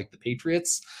rush like the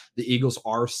Patriots. The Eagles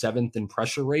are 7th in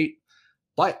pressure rate,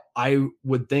 but I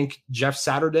would think Jeff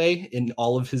Saturday, in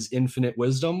all of his infinite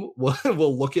wisdom,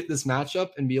 will look at this matchup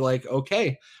and be like,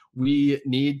 okay, we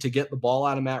need to get the ball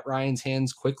out of Matt Ryan's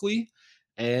hands quickly.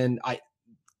 And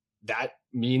that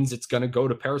means it's going to go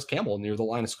to Paris Campbell near the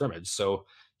line of scrimmage. So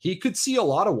he could see a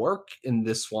lot of work in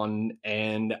this one,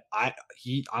 and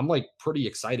I'm like pretty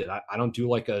excited. I don't do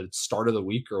like a start of the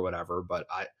week or whatever, but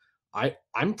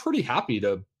I'm pretty happy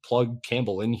to plug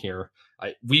Campbell in here.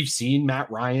 We've seen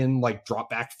Matt Ryan like drop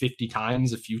back 50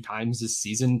 times a few times this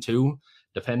season too.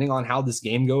 Depending on how this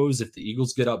game goes, if the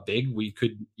Eagles get up big, we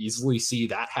could easily see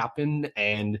that happen.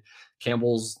 And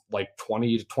Campbell's like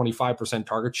 20 to 25%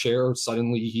 target share.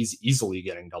 Suddenly he's easily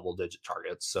getting double-digit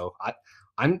targets. So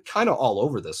I'm kind of all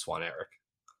over this one, Eric.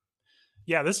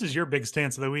 Yeah, this is your big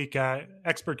stance of the week.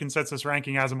 Expert consensus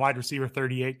ranking as a wide receiver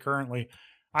 38 currently.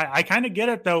 I kind of get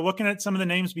it, though. Looking at some of the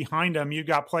names behind him, you've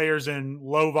got players in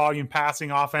low volume passing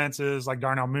offenses like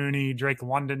Darnell Mooney, Drake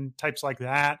London, types like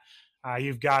that.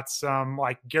 You've got some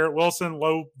like Garrett Wilson,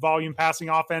 low volume passing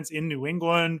offense in New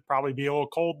England, probably be a little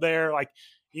cold there. Like,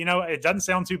 it doesn't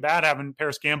sound too bad having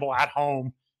Paris Campbell at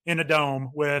home in a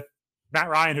dome with Matt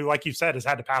Ryan, who, like you said, has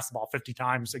had to pass the ball 50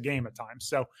 times a game at times.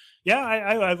 So, yeah,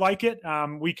 I like it.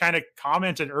 We kind of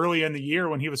commented early in the year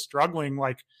when he was struggling,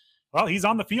 like, well, he's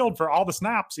on the field for all the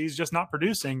snaps. He's just not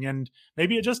producing. And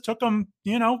maybe it just took him,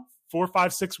 4,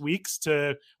 5, 6 weeks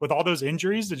with all those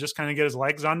injuries to just kind of get his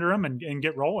legs under him and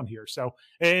get rolling here. So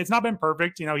it's not been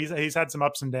perfect. He's had some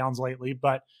ups and downs lately,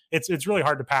 but it's really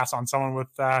hard to pass on someone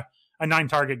with a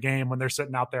 9-target game when they're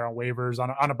sitting out there on waivers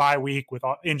on a bye week with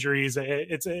all injuries.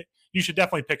 You should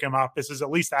definitely pick him up. This is at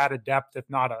least added depth, if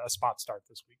not a spot start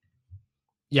this week.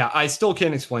 Yeah, I still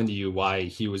can't explain to you why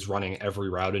he was running every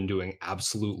route and doing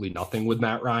absolutely nothing with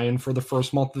Matt Ryan for the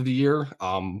first month of the year.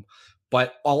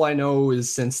 But all I know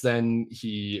is since then,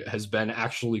 he has been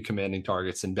actually commanding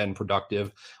targets and been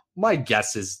productive. My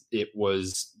guess is it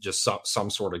was just some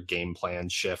sort of game plan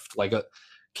shift. Like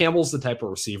Campbell's the type of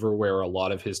receiver where a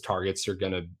lot of his targets are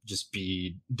going to just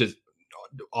be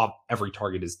every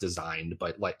target is designed,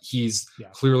 but like he's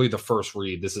clearly the first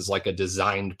read. This is like a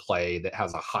designed play that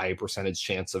has a high percentage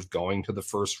chance of going to the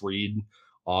first read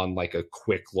on like a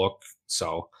quick look.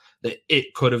 So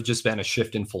it could have just been a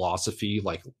shift in philosophy,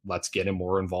 like let's get him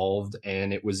more involved,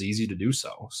 and it was easy to do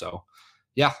so. So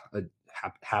yeah,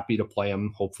 happy to play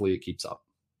him. Hopefully it keeps up.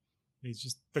 He's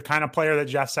just the kind of player that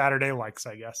Jeff Saturday likes,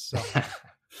 I guess. So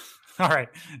all right.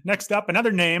 Next up,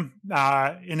 another name,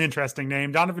 an interesting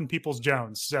name, Donovan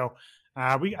Peoples-Jones. So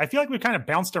I feel like we've kind of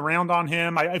bounced around on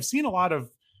him. I've seen a lot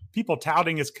of people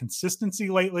touting his consistency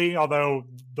lately, although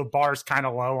the bar's kind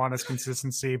of low on his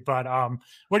consistency. But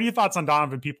what are your thoughts on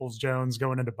Donovan Peoples-Jones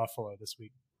going into Buffalo this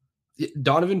week?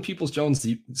 Donovan Peoples-Jones,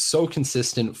 so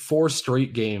consistent, 4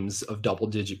 straight games of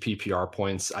double-digit PPR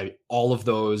points. All of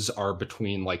those are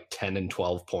between like 10 and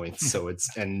 12 points. So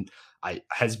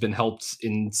has been helped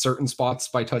in certain spots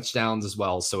by touchdowns as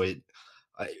well. So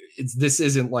this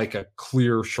isn't like a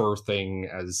clear, sure thing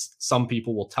as some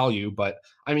people will tell you, but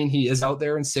I mean, he is out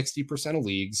there in 60% of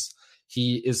leagues.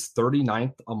 He is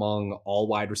 39th among all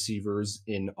wide receivers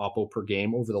in OPPO per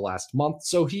game over the last month.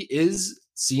 So he is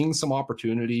seeing some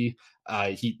opportunity.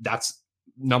 That's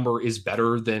number is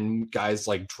better than guys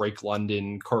like Drake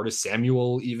London, Curtis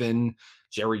Samuel, even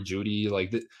Jerry Jeudy.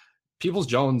 Like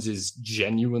Peoples-Jones is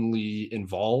genuinely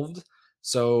involved.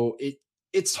 So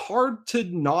it's hard to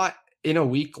not in a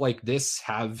week like this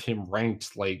have him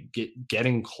ranked like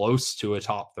getting close to a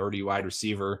top 30 wide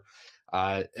receiver.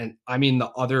 And I mean, the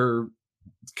other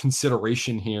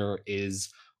consideration here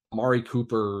is Amari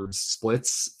Cooper's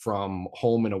splits from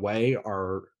home and away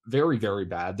are very, very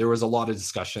bad. There was a lot of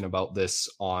discussion about this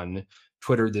on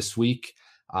Twitter this week.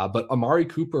 But Amari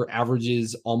Cooper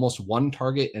averages almost 1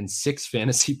 target and 6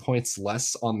 fantasy points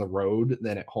less on the road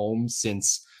than at home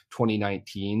since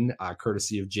 2019,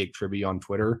 courtesy of Jake Tribby on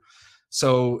Twitter.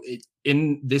 So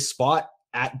in this spot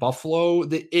at Buffalo,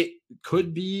 it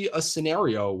could be a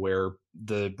scenario where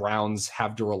the Browns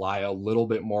have to rely a little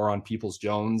bit more on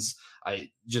Peoples-Jones. I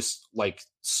just like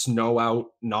snow out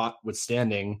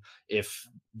notwithstanding, if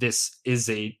this is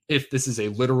a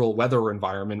literal weather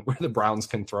environment where the Browns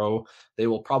can throw, they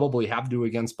will probably have to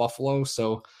against Buffalo.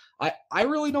 So I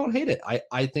really don't hate it.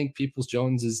 I think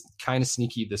Peoples-Jones is kind of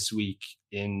sneaky this week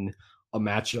in a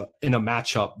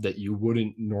matchup that you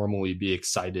wouldn't normally be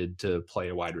excited to play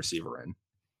a wide receiver in.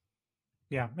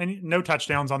 Yeah, and no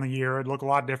touchdowns on the year. It'd look a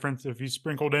lot different if you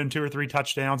sprinkled in 2 or 3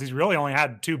 touchdowns. He's really only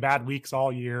had 2 bad weeks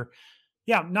all year.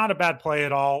 Yeah, not a bad play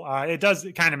at all. It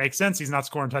kind of make sense he's not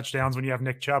scoring touchdowns when you have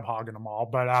Nick Chubb hogging them all,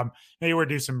 but maybe we're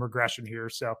due some regression here.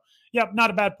 So, yeah, not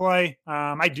a bad play.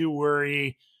 I do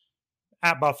worry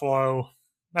at Buffalo.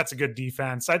 That's a good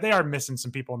defense. They are missing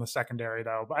some people in the secondary,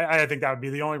 though. I think that would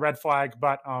be the only red flag.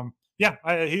 But, yeah,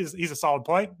 he's a solid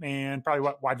play and probably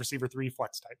wide receiver 3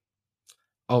 flex type.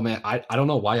 Oh, man, I don't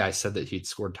know why I said that he'd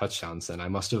scored touchdowns then. I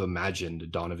must have imagined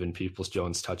Donovan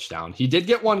Peoples-Jones touchdown. He did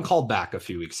get one called back a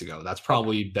few weeks ago. That's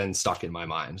probably been stuck in my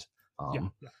mind.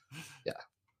 Yeah.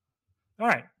 All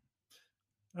right.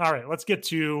 Let's get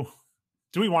to,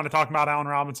 do we want to talk about Allen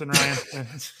Robinson, Ryan?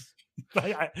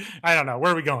 I don't know.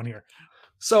 Where are we going here?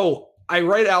 So I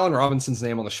write Allen Robinson's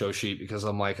name on the show sheet because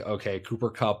I'm like, okay, Cooper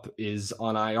Kupp is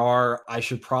on IR. I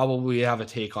should probably have a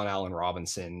take on Allen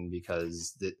Robinson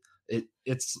because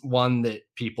it's one that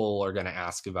people are going to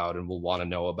ask about and will want to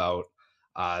know about.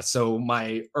 So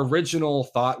my original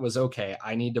thought was, okay,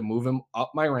 I need to move him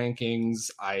up my rankings.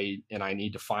 I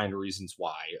need to find reasons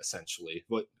why, essentially.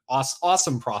 But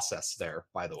awesome process there,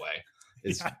 by the way,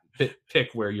 is pick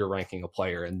where you're ranking a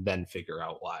player and then figure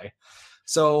out why.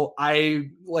 So I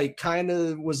kind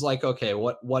of was like, okay,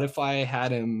 what if I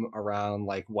had him around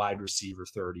like wide receiver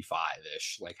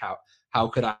 35-ish? Like how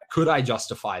could I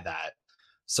justify that?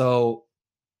 So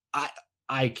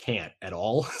I can't at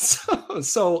all.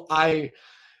 So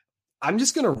I'm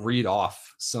just going to read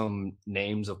off some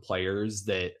names of players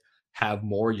that have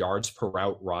more yards per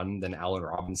route run than Allen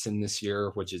Robinson this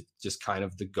year, which is just kind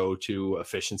of the go-to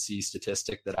efficiency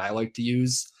statistic that I like to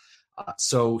use.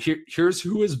 So here's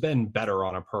who has been better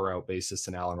on a per route basis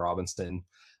than Allen Robinson.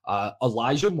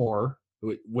 Elijah Moore,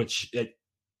 which it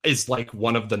is like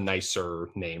one of the nicer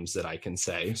names that I can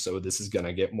say. So this is going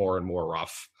to get more and more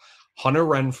rough. Hunter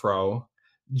Renfrow,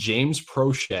 James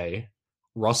Prochet,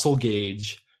 Russell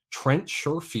Gage, Trent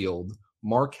Sherfield,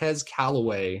 Marquez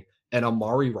Callaway, and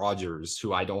Amari Rogers,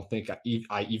 who I don't think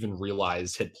I even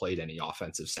realized had played any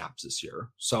offensive snaps this year.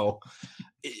 So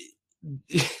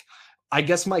I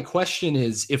guess my question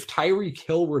is, if Tyreek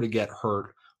Hill were to get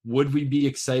hurt, would we be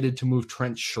excited to move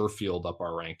Trent Sherfield up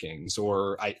our rankings?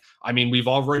 Or I mean, we've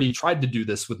already tried to do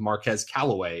this with Marquez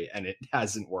Callaway and it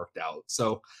hasn't worked out.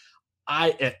 So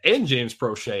and James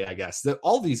Prochet, I guess, that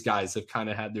all these guys have kind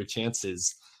of had their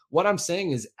chances. What I'm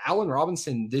saying is Allen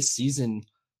Robinson this season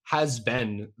has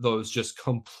been those just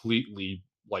completely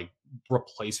like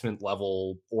replacement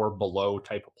level or below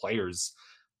type of players.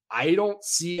 I don't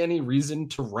see any reason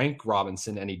to rank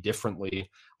Robinson any differently.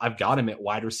 I've got him at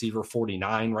wide receiver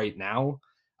 49 right now.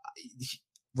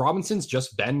 Robinson's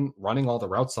just been running all the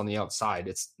routes on the outside.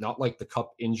 It's not like the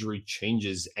Kupp injury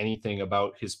changes anything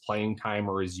about his playing time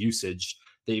or his usage.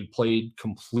 They've played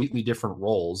completely different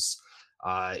roles.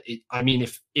 I mean,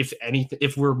 if anything,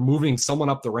 if we're moving someone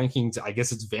up the rankings, I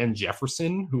guess it's Van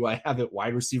Jefferson, who I have at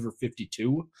wide receiver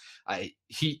 52.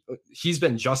 He's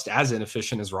been just as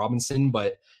inefficient as Robinson,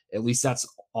 but at least that's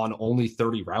on only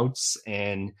 30 routes,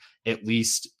 and at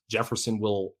least Jefferson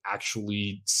will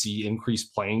actually see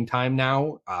increased playing time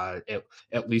now,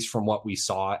 at least from what we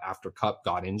saw after Kupp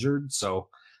got injured. So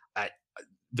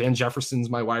Van Jefferson's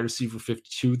my wide receiver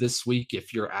 52 this week.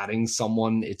 If you're adding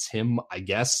someone, it's him, I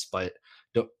guess, but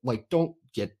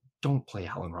don't play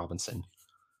Allen Robinson.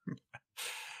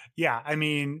 Yeah, I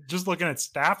mean, just looking at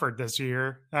Stafford this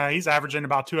year, he's averaging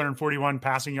about 241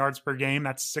 passing yards per game.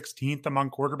 That's 16th among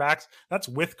quarterbacks. That's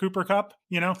with Cooper Kupp.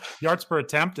 Yards per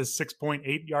attempt is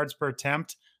 6.8 yards per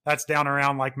attempt. That's down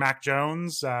around like Mac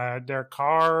Jones, Derek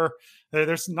Carr.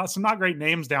 There's some not great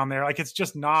names down there. Like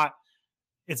it's not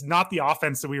the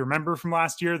offense that we remember from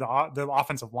last year. The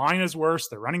offensive line is worse.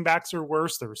 The running backs are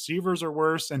worse. The receivers are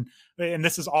worse. And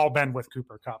this has all been with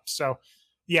Cooper Kupp. So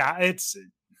yeah,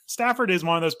 Stafford is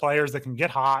one of those players that can get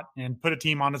hot and put a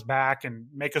team on his back and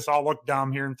make us all look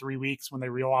dumb here in 3 weeks when they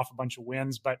reel off a bunch of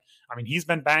wins. But I mean, he's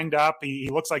been banged up. He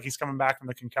looks like he's coming back from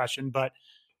the concussion, but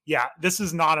yeah, this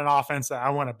is not an offense that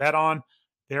I want to bet on.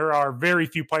 There are very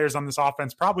few players on this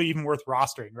offense, probably even worth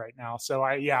rostering right now. So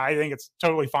I think it's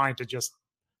totally fine to just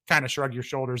kind of shrug your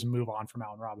shoulders and move on from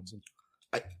Allen Robinson.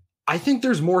 I think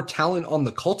there's more talent on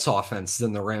the Colts offense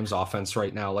than the Rams offense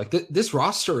right now. Like this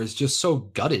roster is just so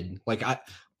gutted. Like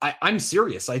I'm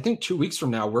serious. I think 2 weeks from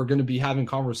now, we're going to be having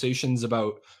conversations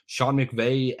about Sean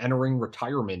McVay entering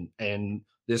retirement and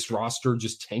this roster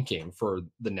just tanking for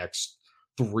the next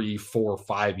 3, 4,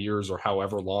 5 years or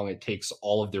however long it takes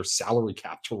all of their salary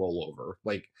cap to roll over.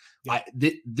 Like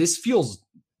this feels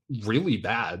really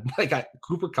bad. Like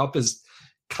Cooper Kupp has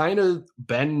kind of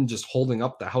been just holding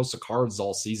up the house of cards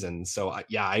all season. So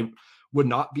I would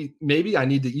not be, maybe I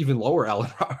need to even lower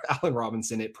Allen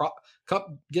Robinson.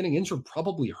 Kupp getting injured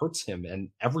probably hurts him and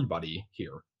everybody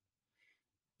here.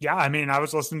 Yeah, I mean, I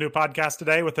was listening to a podcast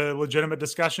today with a legitimate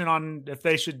discussion on if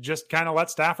they should just kind of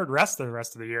let Stafford rest the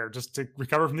rest of the year just to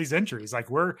recover from these injuries. Like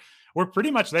we're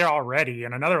pretty much there already,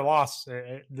 and another loss,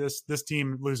 this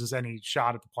team loses any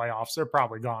shot at the playoffs. They're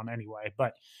probably gone anyway.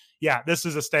 But yeah, this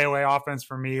is a stay away offense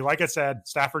for me. Like I said,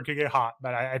 Stafford could get hot,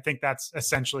 but I think that's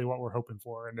essentially what we're hoping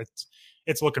for, and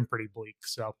it's looking pretty bleak.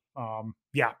 So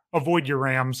yeah, avoid your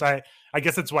Rams. I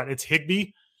guess it's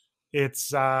Higbee.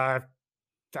 It's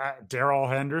Darrell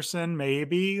Henderson,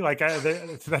 maybe. Like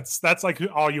that's like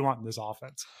all you want in this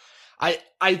offense.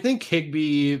 I think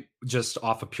Higbee, just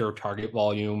off of pure target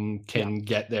volume, can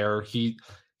get there.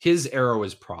 His arrow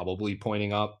is probably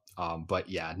pointing up. But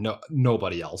yeah,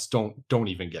 nobody else. Don't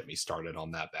even get me started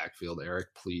on that backfield, Eric,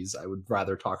 please. I would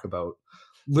rather talk about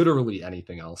literally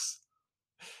anything else.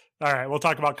 All right, we'll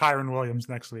talk about Kyren Williams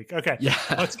next week. Okay, yeah.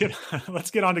 let's get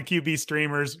on to QB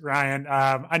streamers, Ryan.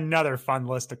 Another fun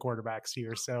list of quarterbacks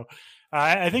here. So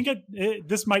I think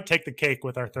this might take the cake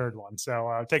with our third one.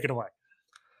 So take it away.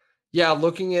 Yeah,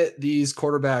 looking at these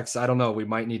quarterbacks, I don't know. We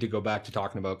might need to go back to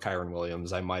talking about Kyren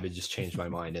Williams. I might have just changed my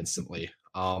mind instantly.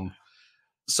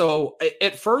 So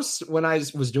at first, when I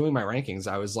was doing my rankings,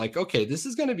 I was like, okay, this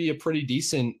is going to be a pretty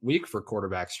decent week for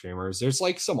quarterback streamers. There's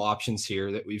like some options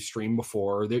here that we've streamed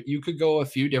before that you could go a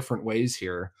few different ways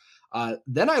here.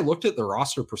 Then I looked at the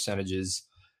roster percentages.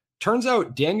 Turns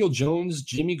out Daniel Jones,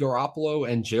 Jimmy Garoppolo,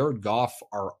 and Jared Goff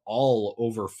are all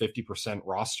over 50%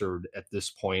 rostered at this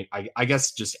point. I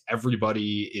guess just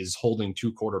everybody is holding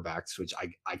two quarterbacks, which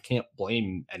I can't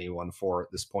blame anyone for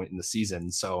at this point in the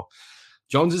season. So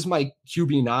Jones is my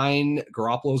QB9,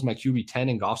 Garoppolo is my QB10,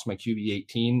 and Goff's my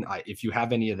QB18. If you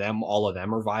have any of them, all of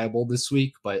them are viable this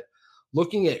week. But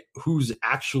looking at who's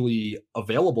actually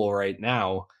available right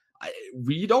now,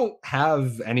 we don't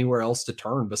have anywhere else to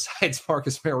turn besides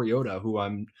Marcus Mariota, who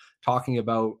I'm talking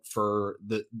about for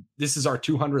this is our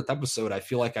 200th episode. I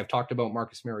feel like I've talked about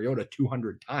Marcus Mariota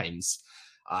 200 times.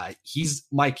 He's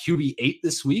my QB8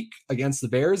 this week against the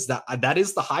Bears. That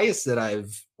is the highest that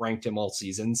I've ranked him all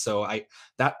season. So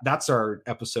that's our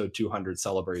episode 200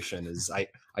 celebration. Is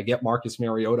I get Marcus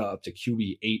Mariota up to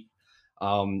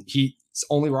QB8. He's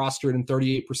only rostered in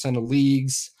 38% of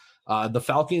leagues. The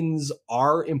Falcons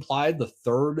are implied the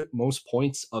third most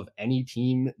points of any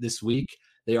team this week.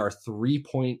 They are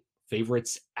 3-point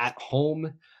favorites at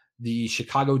home. The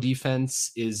Chicago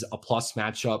defense is a plus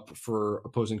matchup for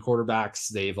opposing quarterbacks.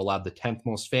 They've allowed the 10th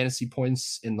most fantasy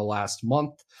points in the last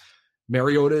month.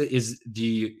 Mariota is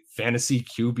the fantasy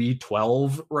QB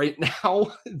 12 right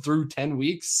now through 10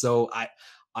 weeks. So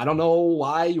I don't know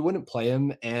why you wouldn't play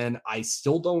him. And I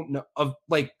still don't know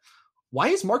why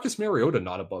is Marcus Mariota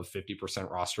not above 50%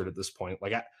 rostered at this point?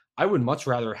 Like I would much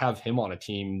rather have him on a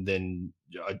team than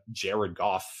Jared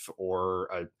Goff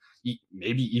or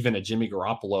maybe even a Jimmy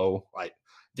Garoppolo.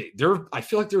 I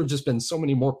feel like there have just been so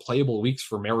many more playable weeks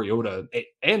for Mariota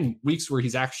and weeks where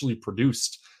he's actually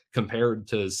produced compared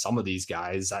to some of these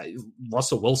guys.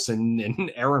 Russell Wilson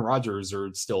and Aaron Rodgers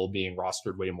are still being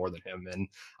rostered way more than him. And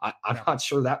I'm not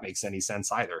sure that makes any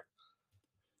sense either.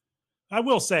 I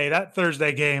will say that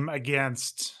Thursday game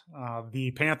against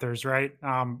the Panthers, right?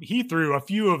 He threw a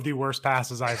few of the worst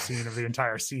passes I've seen of the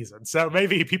entire season. So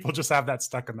maybe people just have that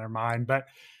stuck in their mind. But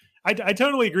I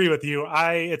totally agree with you.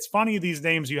 It's funny these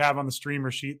names you have on the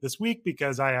streamer sheet this week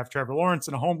because I have Trevor Lawrence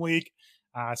in a home league.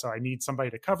 So I need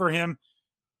somebody to cover him.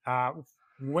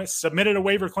 Submitted a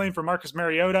waiver claim for Marcus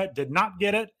Mariota, did not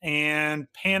get it, and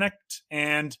panicked.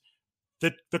 And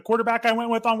the quarterback I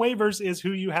went with on waivers is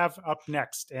who you have up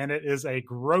next. And it is a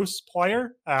gross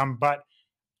player. But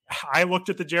I looked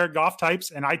at the Jared Goff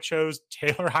types and I chose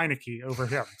Taylor Heineke over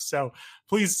him. So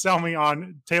please sell me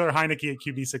on Taylor Heineke at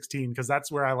QB16 because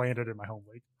that's where I landed in my home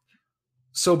league.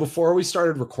 So before we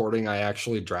started recording, I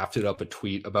actually drafted up a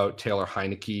tweet about Taylor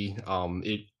Heineke.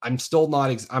 I'm still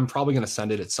not, I'm probably going to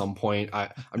send it at some point.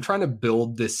 I'm trying to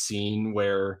build this scene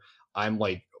where I'm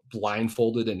like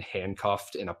blindfolded and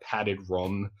handcuffed in a padded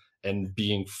room and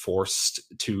being forced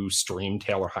to stream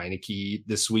Taylor Heineke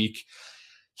this week.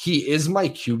 He is my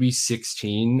QB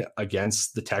 16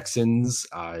 against the Texans,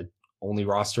 only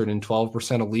rostered in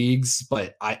 12% of leagues,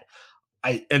 but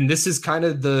and this is kind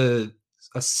of a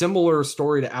similar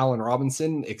story to Allen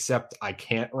Robinson, except I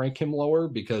can't rank him lower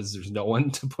because there's no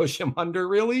one to push him under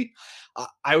really.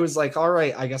 I was like, all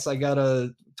right, I guess I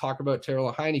gotta talk about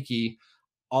Taylor Heinicke.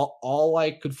 All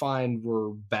I could find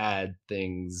were bad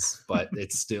things, but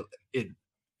it's still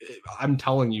I'm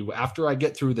telling you, after I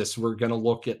get through this, we're going to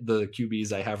look at the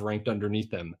QBs I have ranked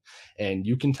underneath them, and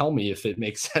you can tell me if it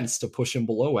makes sense to push him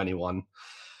below anyone.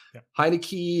 Yeah.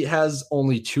 Heinicke has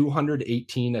only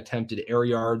 218 attempted air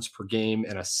yards per game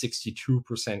and a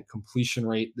 62% completion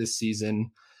rate this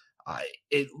season.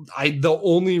 The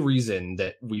only reason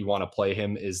that we want to play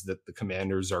him is that the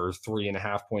Commanders are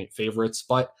 3.5 point favorites,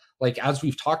 but like as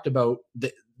we've talked about,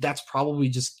 that's probably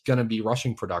just going to be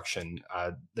rushing production.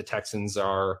 The Texans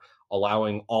are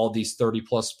allowing all these 30+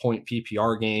 point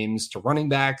PPR games to running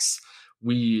backs.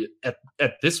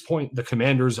 At this point, the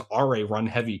Commanders are a run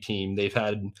heavy team. They've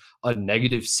had a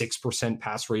negative 6%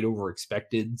 pass rate over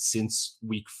expected since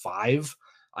week 5.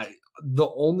 The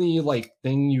only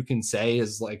thing you can say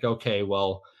is okay,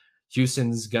 well,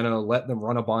 Houston's gonna let them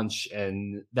run a bunch,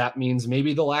 and that means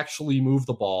maybe they'll actually move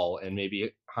the ball, and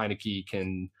maybe Heinicke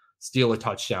can steal a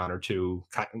touchdown or two,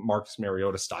 Marcus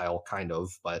Mariota style, kind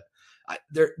of. But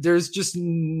there's just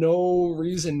no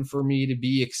reason for me to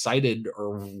be excited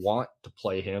or want to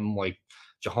play him.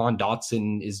 Jahan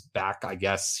Dotson is back, I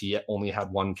guess. He only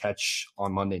had one catch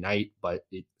on Monday night, but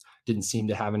it didn't seem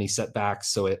to have any setbacks.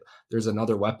 So there's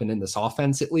another weapon in this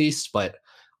offense at least. But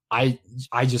I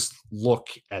just look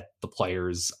at the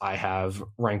players I have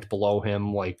ranked below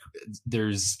him.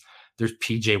 There's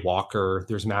PJ Walker,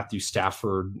 there's Matthew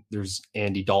Stafford, there's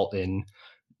Andy Dalton,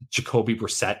 Jacoby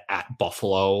Brissett at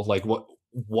Buffalo.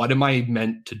 What am I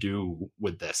meant to do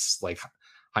with this?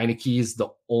 Heinicke is the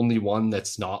only one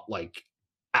that's not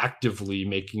actively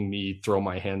making me throw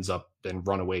my hands up and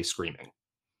run away screaming.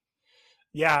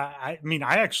 Yeah, I mean,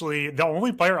 the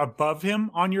only player above him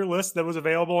on your list that was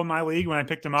available in my league when I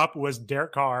picked him up was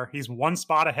Derek Carr. He's one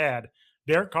spot ahead.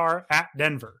 Derek Carr at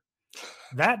Denver.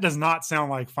 That does not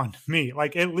sound like fun to me.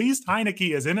 At least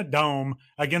Heinicke is in a dome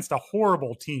against a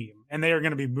horrible team, and they are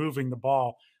going to be moving the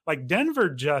ball.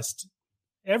 Denver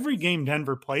every game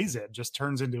Denver plays it just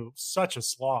turns into such a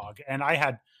slog. And I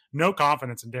had no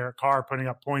confidence in Derek Carr putting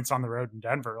up points on the road in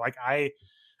Denver.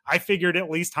 I figured at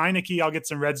least Heinicke, I'll get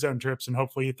some red zone trips and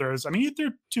hopefully he throws. He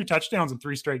threw 2 touchdowns in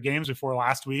 3 straight games before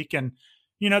last week. And,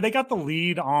 they got the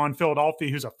lead on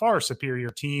Philadelphia, who's a far superior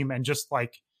team, and just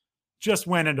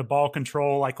went into ball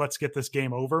control. Let's get this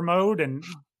game over mode. And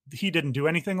he didn't do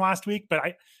anything last week, but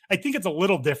I think it's a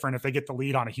little different if they get the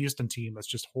lead on a Houston team that's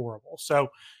just horrible. So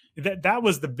that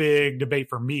was the big debate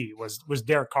for me was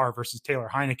Derek Carr versus Taylor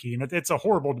Heinicke. And it's a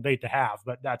horrible debate to have,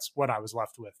 but that's what I was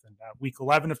left with in week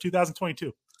 11 of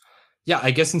 2022. Yeah,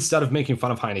 I guess instead of making fun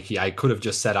of Heinicke, I could have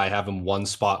just said I have him one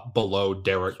spot below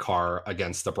Derek Carr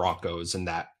against the Broncos, and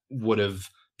that would have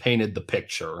painted the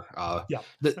picture.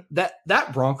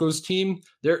 That Broncos team,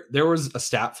 there was a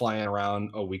stat flying around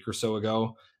a week or so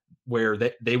ago where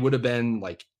they would have been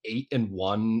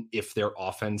 8-1 if their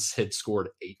offense had scored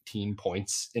 18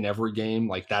 points in every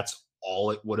game. That's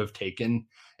all it would have taken.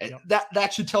 And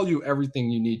that should tell you everything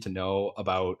you need to know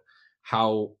about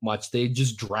how much they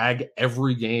just drag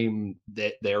every game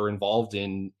that they're involved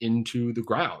in into the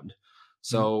ground.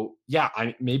 So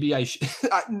maybe I should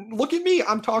look at me.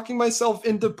 I'm talking myself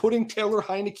into putting Taylor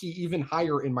Heinicke even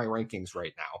higher in my rankings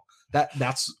right now.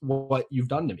 That's what you've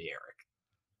done to me,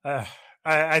 Eric.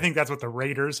 I think that's what the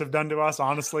Raiders have done to us.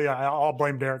 Honestly, I'll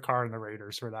blame Derek Carr and the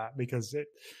Raiders for that, because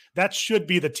that should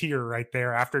be the tier right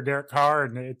there after Derek Carr.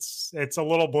 And it's a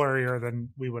little blurrier than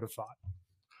we would have thought.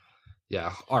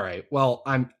 Yeah. All right. Well,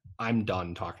 I'm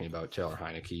done talking about Taylor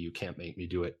Heinicke. You can't make me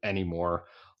do it anymore.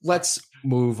 Let's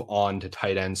move on to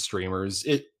tight end streamers.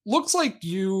 It looks like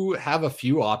you have a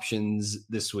few options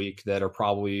this week that are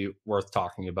probably worth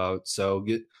talking about. So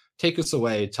take us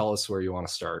away. Tell us where you want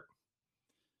to start.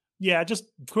 Yeah, just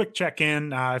quick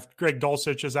check-in. If Greg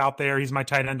Dulcich is out there, he's my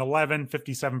tight end 11,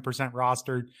 57%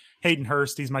 rostered. Hayden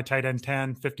Hurst, he's my tight end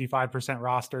 10, 55%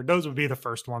 rostered. Those would be the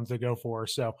first ones to go for.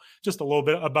 So just a little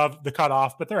bit above the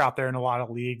cutoff, but they're out there in a lot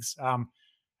of leagues.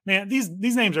 Man, these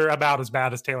names are about as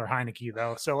bad as Taylor Heinicke,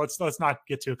 though. So let's not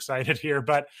get too excited here.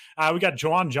 But we got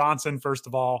Juwan Johnson, first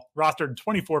of all, rostered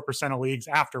 24% of leagues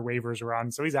after waivers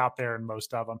run. So he's out there in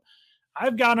most of them.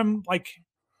 I've got him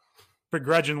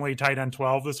begrudgingly tight end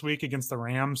 12 this week against the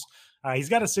Rams. He's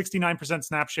got a 69%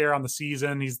 snap share on the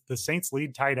season. He's the Saints'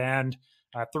 lead tight end.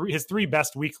 His 3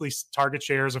 best weekly target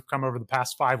shares have come over the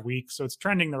past 5 weeks, so it's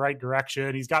trending the right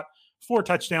direction. He's got 4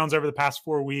 touchdowns over the past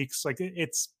 4 weeks. Like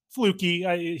it's fluky.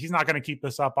 He's not going to keep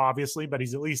this up, obviously, but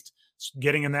he's at least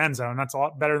getting in the end zone. That's a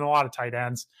lot better than a lot of tight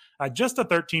ends. Just a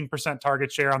 13%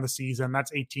 target share on the season.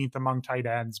 That's 18th among tight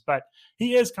ends, but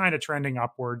he is kind of trending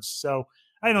upwards. So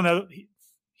I don't know.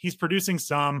 He's producing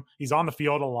some. He's on the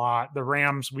field a lot. The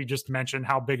Rams, we just mentioned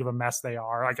how big of a mess they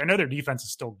are. Like I know their defense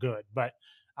is still good, but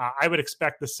I would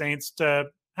expect the Saints to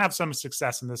have some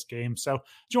success in this game. So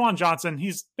Juwan Johnson,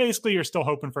 he's basically, you're still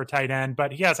hoping for a tight end,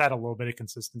 but he has had a little bit of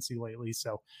consistency lately.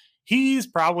 So he's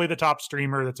probably the top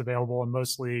streamer that's available in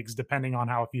most leagues, depending on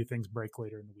how a few things break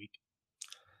later in the week.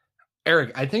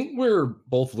 Eric, I think we're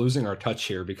both losing our touch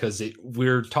here because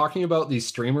we're talking about these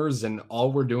streamers and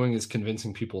all we're doing is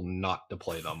convincing people not to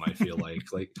play them. I feel like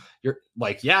you're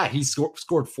like, yeah, he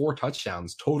scored 4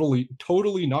 touchdowns. Totally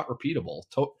not repeatable.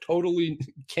 Totally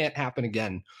can't happen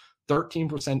again.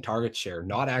 13% target share,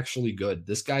 not actually good.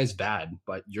 This guy's bad,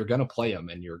 but you're going to play him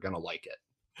and you're going to like it.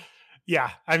 Yeah,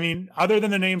 I mean, other than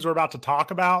the names we're about to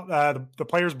talk about, the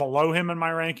players below him in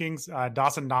my rankings,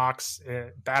 Dawson Knox,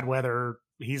 bad weather,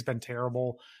 he's been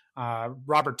terrible.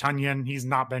 Robert Tonyan, he's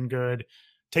not been good.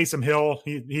 Taysom Hill,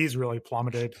 he's really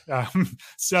plummeted.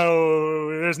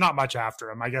 So there's not much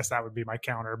after him. I guess that would be my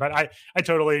counter. But I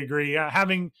totally agree.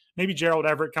 Having maybe Gerald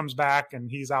Everett comes back and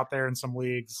he's out there in some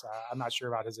leagues. I'm not sure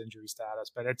about his injury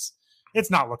status, but it's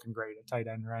not looking great at tight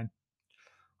end, Ryan.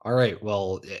 All right.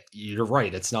 Well, you're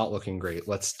right. It's not looking great.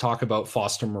 Let's talk about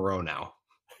Foster Moreau now.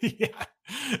 Yeah,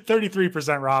 33%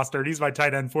 rostered. He's my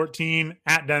tight end 14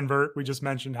 at Denver. We just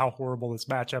mentioned how horrible this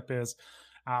matchup is.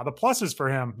 The pluses for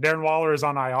him, Darren Waller is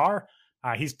on IR.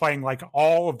 He's playing like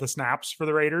all of the snaps for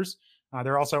the Raiders.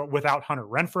 They're also without Hunter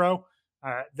Renfrow.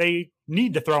 They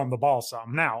need to throw him the ball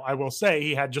some. Now, I will say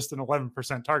he had just an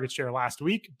 11% target share last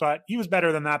week, but he was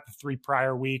better than that the 3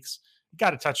 prior weeks. He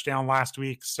got a touchdown last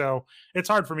week. So it's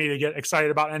hard for me to get excited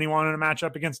about anyone in a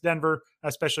matchup against Denver,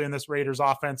 especially in this Raiders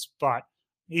offense, but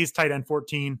he's tight end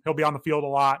 14. He'll be on the field a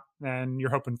lot, and you're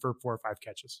hoping for 4 or 5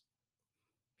 catches.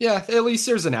 Yeah, at least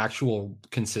there's an actual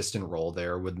consistent role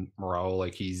there with Moreau.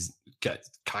 Like he's got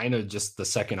kind of just the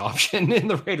second option in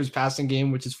the Raiders passing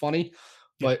game, which is funny.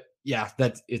 But yeah,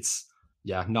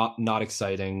 not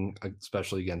exciting,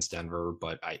 especially against Denver.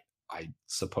 But I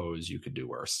suppose you could do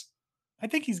worse. I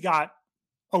think he's got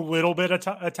a little bit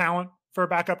of talent for a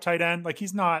backup tight end. Like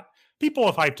he's not, people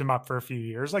have hyped him up for a few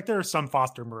years. Like there are some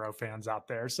Foster Moreau fans out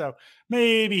there. So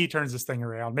maybe he turns this thing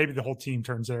around. Maybe the whole team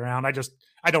turns it around.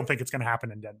 I don't think it's going to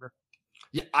happen in Denver.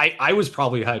 Yeah, I was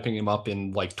probably hyping him up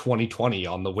in like 2020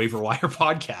 on the Waiver Wire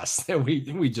podcast that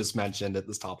we just mentioned at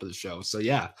the top of the show. So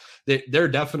yeah, there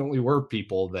definitely were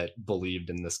people that believed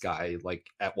in this guy like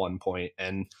at one point.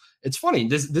 And it's funny,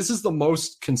 this is the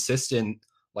most consistent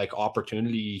like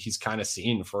opportunity he's kind of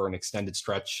seen for an extended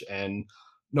stretch, and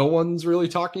no one's really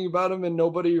talking about him and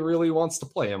nobody really wants to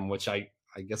play him, which I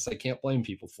guess I can't blame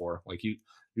people for. Like he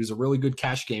was a really good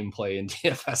cash game play in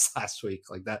DFS last week.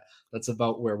 Like that's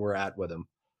about where we're at with him.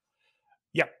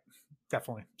 Yep,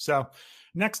 definitely. So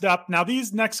next up, now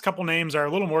these next couple names are a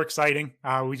little more exciting.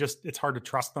 It's hard to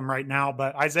trust them right now,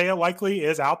 but Isaiah Likely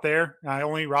is out there.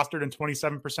 Only rostered in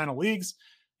 27% of leagues.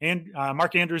 And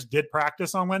Mark Andrews did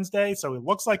practice on Wednesday, so it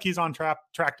looks like he's on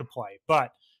track to play.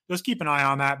 But just keep an eye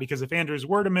on that, because if Andrews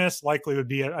were to miss, Likely would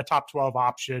be a top 12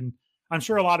 option. I'm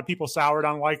sure a lot of people soured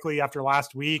on Likely after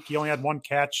last week. He only had 1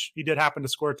 catch. He did happen to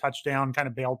score a touchdown, kind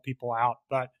of bailed people out.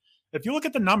 But if you look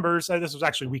at the numbers, this was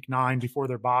actually week 9 before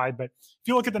their bye, but if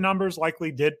you look at the numbers,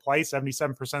 Likely did play 77%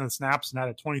 of the snaps and had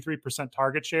a 23%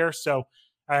 target share. So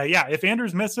if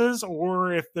Andrews misses,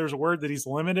 or if there's a word that he's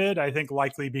limited, I think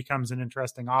Likely becomes an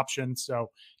interesting option. So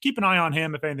keep an eye on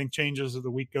him if anything changes as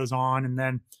the week goes on. And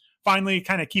then finally,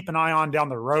 kind of keep an eye on down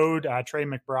the road, Trey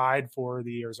McBride for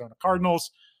the Arizona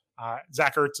Cardinals.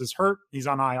 Zach Ertz is hurt. He's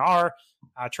on IR.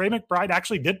 Trey McBride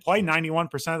actually did play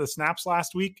 91% of the snaps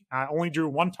last week. Only drew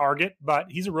 1 target, but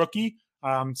he's a rookie,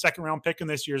 second round pick in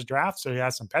this year's draft. So he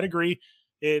has some pedigree.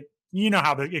 You know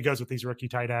how it goes with these rookie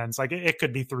tight ends. Like it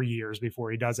could be 3 years before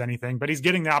he does anything, but he's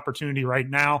getting the opportunity right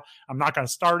now. I'm not going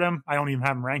to start him. I don't even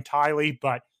have him ranked highly,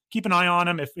 but keep an eye on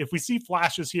him. If we see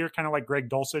flashes here, kind of like Greg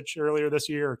Dulcich earlier this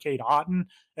year or Cade Otton,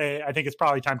 I think it's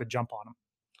probably time to jump on him.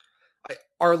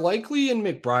 Are Likely and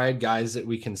McBride guys that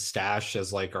we can stash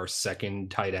as like our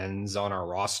second tight ends on our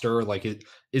roster? Like,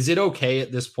 is it okay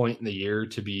at this point in the year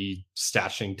to be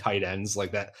stashing tight ends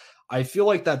like that? I feel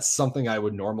like that's something I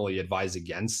would normally advise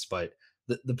against, but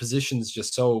the position's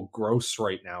just so gross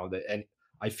right now and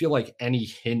I feel like any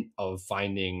hint of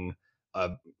finding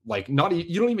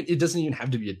it doesn't even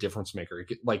have to be a difference maker.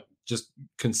 Like just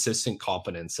consistent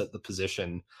competence at the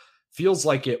position feels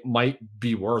like it might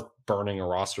be worth burning a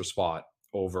roster spot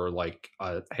over like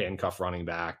a handcuff running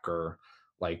back or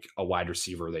like a wide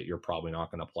receiver that you're probably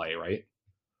not going to play, right?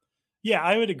 Yeah,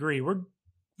 I would agree. We're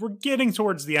getting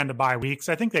towards the end of bye weeks.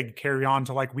 I think they could carry on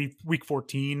to like week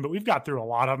 14, but we've got through a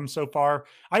lot of them so far.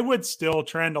 I would still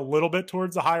trend a little bit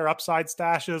towards the higher upside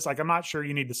stashes. Like I'm not sure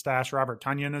you need to stash Robert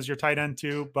Tonyan as your tight end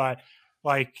too, but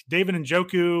like David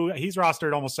Njoku, he's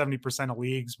rostered almost 70% of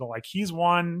leagues, but like he's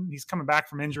coming back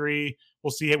from injury.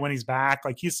 We'll see it when he's back.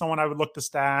 Like he's someone I would look to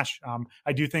stash.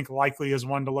 I do think Likely is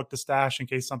one to look to stash in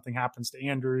case something happens to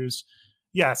Andrews.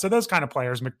 Yeah, so those kind of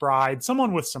players, McBride,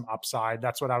 someone with some upside,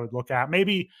 that's what I would look at.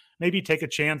 Maybe take a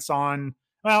chance on.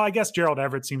 Well, I guess Gerald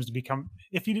Everett seems to become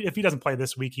if he doesn't play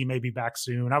this week, he may be back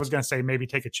soon. I was going to say maybe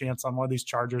take a chance on one of these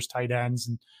Chargers tight ends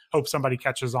and hope somebody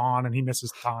catches on and he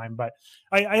misses time. But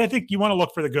I think you want to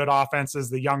look for the good offenses,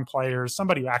 the young players,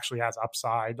 somebody who actually has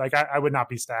upside. Like I would not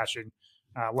be stashing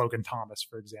Logan Thomas,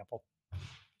 for example.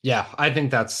 Yeah, I think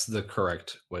that's the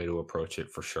correct way to approach it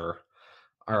for sure.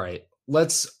 All right,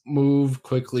 let's move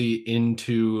quickly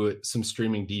into some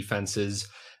streaming defenses.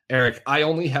 Eric, I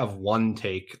only have one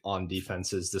take on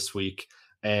defenses this week,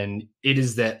 and it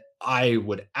is that I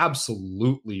would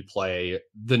absolutely play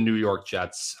the New York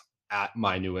Jets at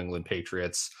my New England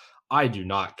Patriots. I do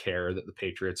not care that the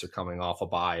Patriots are coming off a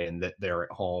bye and that they're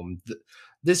at home.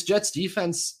 This Jets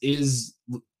defense is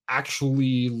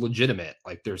actually legitimate.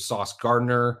 Like there's Sauce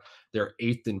Gardner, they're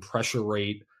 8th in pressure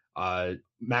rate.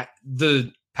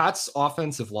 The Pats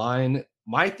offensive line,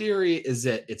 my theory is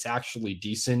that it's actually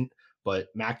decent, but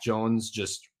Mac Jones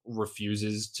just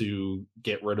refuses to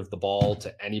get rid of the ball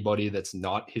to anybody that's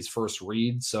not his first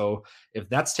read. So if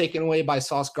that's taken away by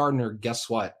Sauce Gardner, guess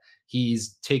what?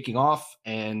 He's taking off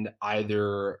and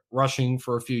either rushing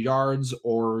for a few yards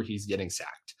or he's getting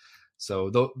sacked.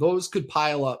 So those could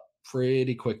pile up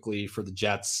pretty quickly for the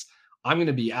Jets. I'm going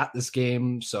to be at this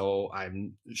game, so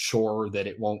I'm sure that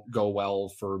it won't go well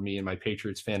for me and my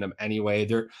Patriots fandom anyway.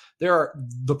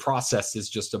 The process is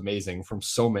just amazing from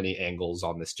so many angles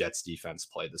on this Jets defense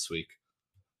play this week.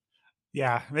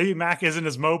 Yeah, maybe Mac isn't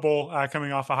as mobile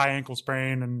coming off a high ankle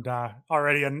sprain and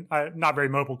already a not very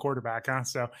mobile quarterback, huh?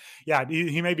 So, yeah,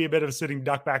 he may be a bit of a sitting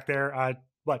duck back there.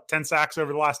 10 sacks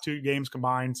over the last 2 games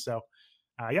combined. So,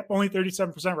 yep, only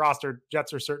 37% rostered.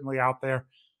 Jets are certainly out there.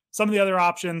 Some of the other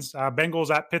options,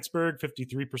 Bengals at Pittsburgh,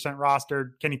 53%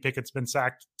 rostered. Kenny Pickett's been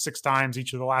sacked 6 times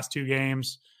each of the last 2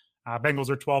 games. Bengals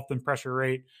are 12th in pressure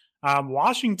rate.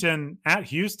 Washington at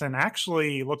Houston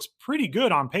actually looks pretty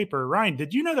good on paper. Ryan,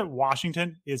 did you know that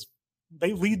Washington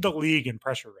they lead the league in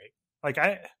pressure rate? Like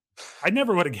I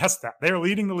never would have guessed that. They're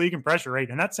leading the league in pressure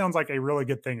rate, and that sounds like a really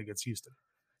good thing against Houston.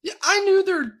 Yeah, I knew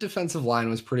their defensive line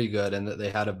was pretty good and that they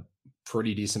had a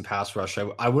pretty decent pass rush.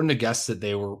 I wouldn't have guessed that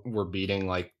they were beating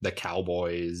like the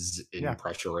Cowboys in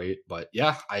pressure rate, but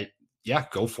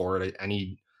go for it.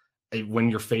 When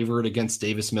you're favored against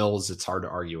Davis Mills, it's hard to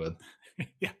argue with.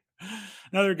 Yeah.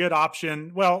 Another good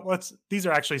option. Well, these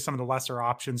are actually some of the lesser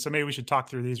options, so maybe we should talk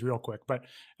through these real quick. But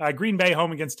Green Bay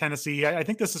home against Tennessee, I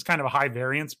think this is kind of a high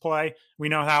variance play. We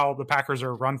know how the Packers are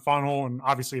a run funnel, and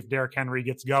obviously if Derrick Henry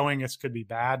gets going, this could be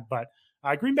bad. But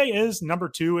Green Bay is number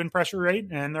 2 in pressure rate,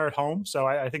 and they're at home, so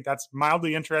I think that's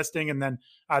mildly interesting. And then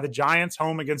the Giants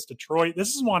home against Detroit.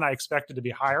 This is one I expected to be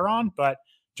higher on, but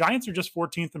Giants are just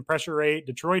 14th in pressure rate.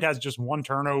 Detroit has just 1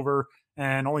 turnover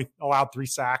and only allowed 3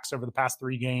 sacks over the past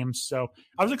 3 games. So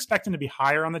I was expecting to be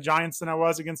higher on the Giants than I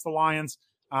was against the Lions.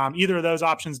 Either of those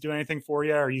options do anything for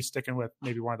you, or are you sticking with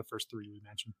maybe one of the first 3 we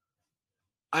mentioned?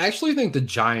 I actually think the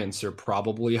Giants are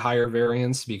probably higher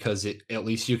variance because at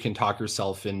least you can talk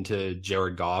yourself into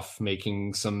Jared Goff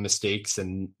making some mistakes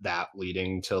and that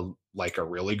leading to like a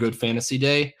really good fantasy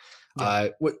day. Yeah.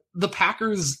 The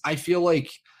Packers, I feel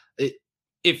like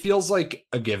it feels like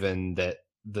a given that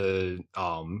the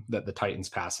Titans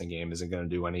passing game isn't going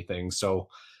to do anything. So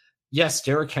yes,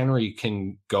 Derrick Henry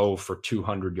can go for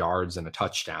 200 yards and a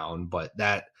touchdown, but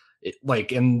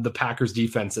and the Packers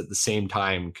defense at the same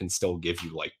time can still give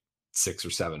you like 6 or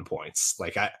 7 points.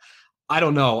 Like I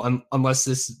don't know unless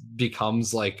this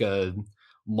becomes like a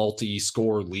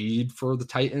multi-score lead for the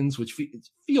Titans, which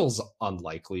feels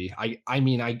unlikely.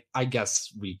 I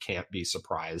guess we can't be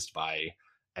surprised by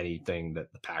anything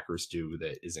that the Packers do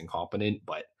that is incompetent,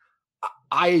 but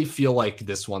I feel like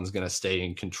this one's going to stay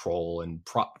in control and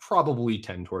probably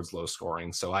tend towards low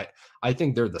scoring. So I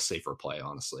think they're the safer play,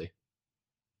 honestly.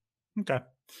 Okay.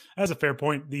 That's a fair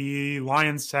point. The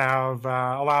Lions have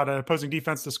allowed an opposing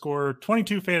defense to score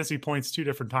 22 fantasy points 2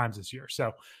 different times this year.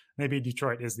 So maybe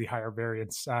Detroit is the higher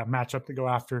variance matchup to go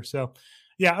after. So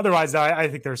Yeah, otherwise, I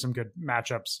think there's some good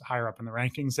matchups higher up in the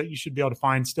rankings that you should be able to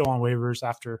find still on waivers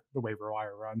after the waiver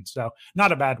wire run. So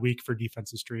not a bad week for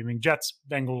defensive streaming, Jets,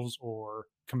 Bengals, or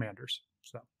Commanders.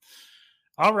 So,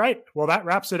 all right. Well, that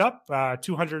wraps it up.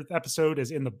 200th episode is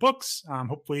in the books.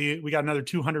 Hopefully we got another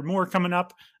 200 more coming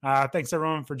up. Thanks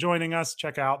everyone for joining us.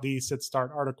 Check out the Sit Start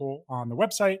article on the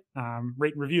website.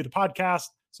 Rate and review the podcast.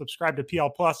 Subscribe to PL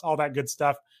Plus, all that good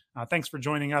stuff. Thanks for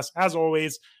joining us. As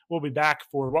always, we'll be back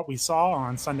for what we saw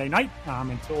on Sunday night.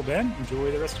 Until then,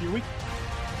 enjoy the rest of your week.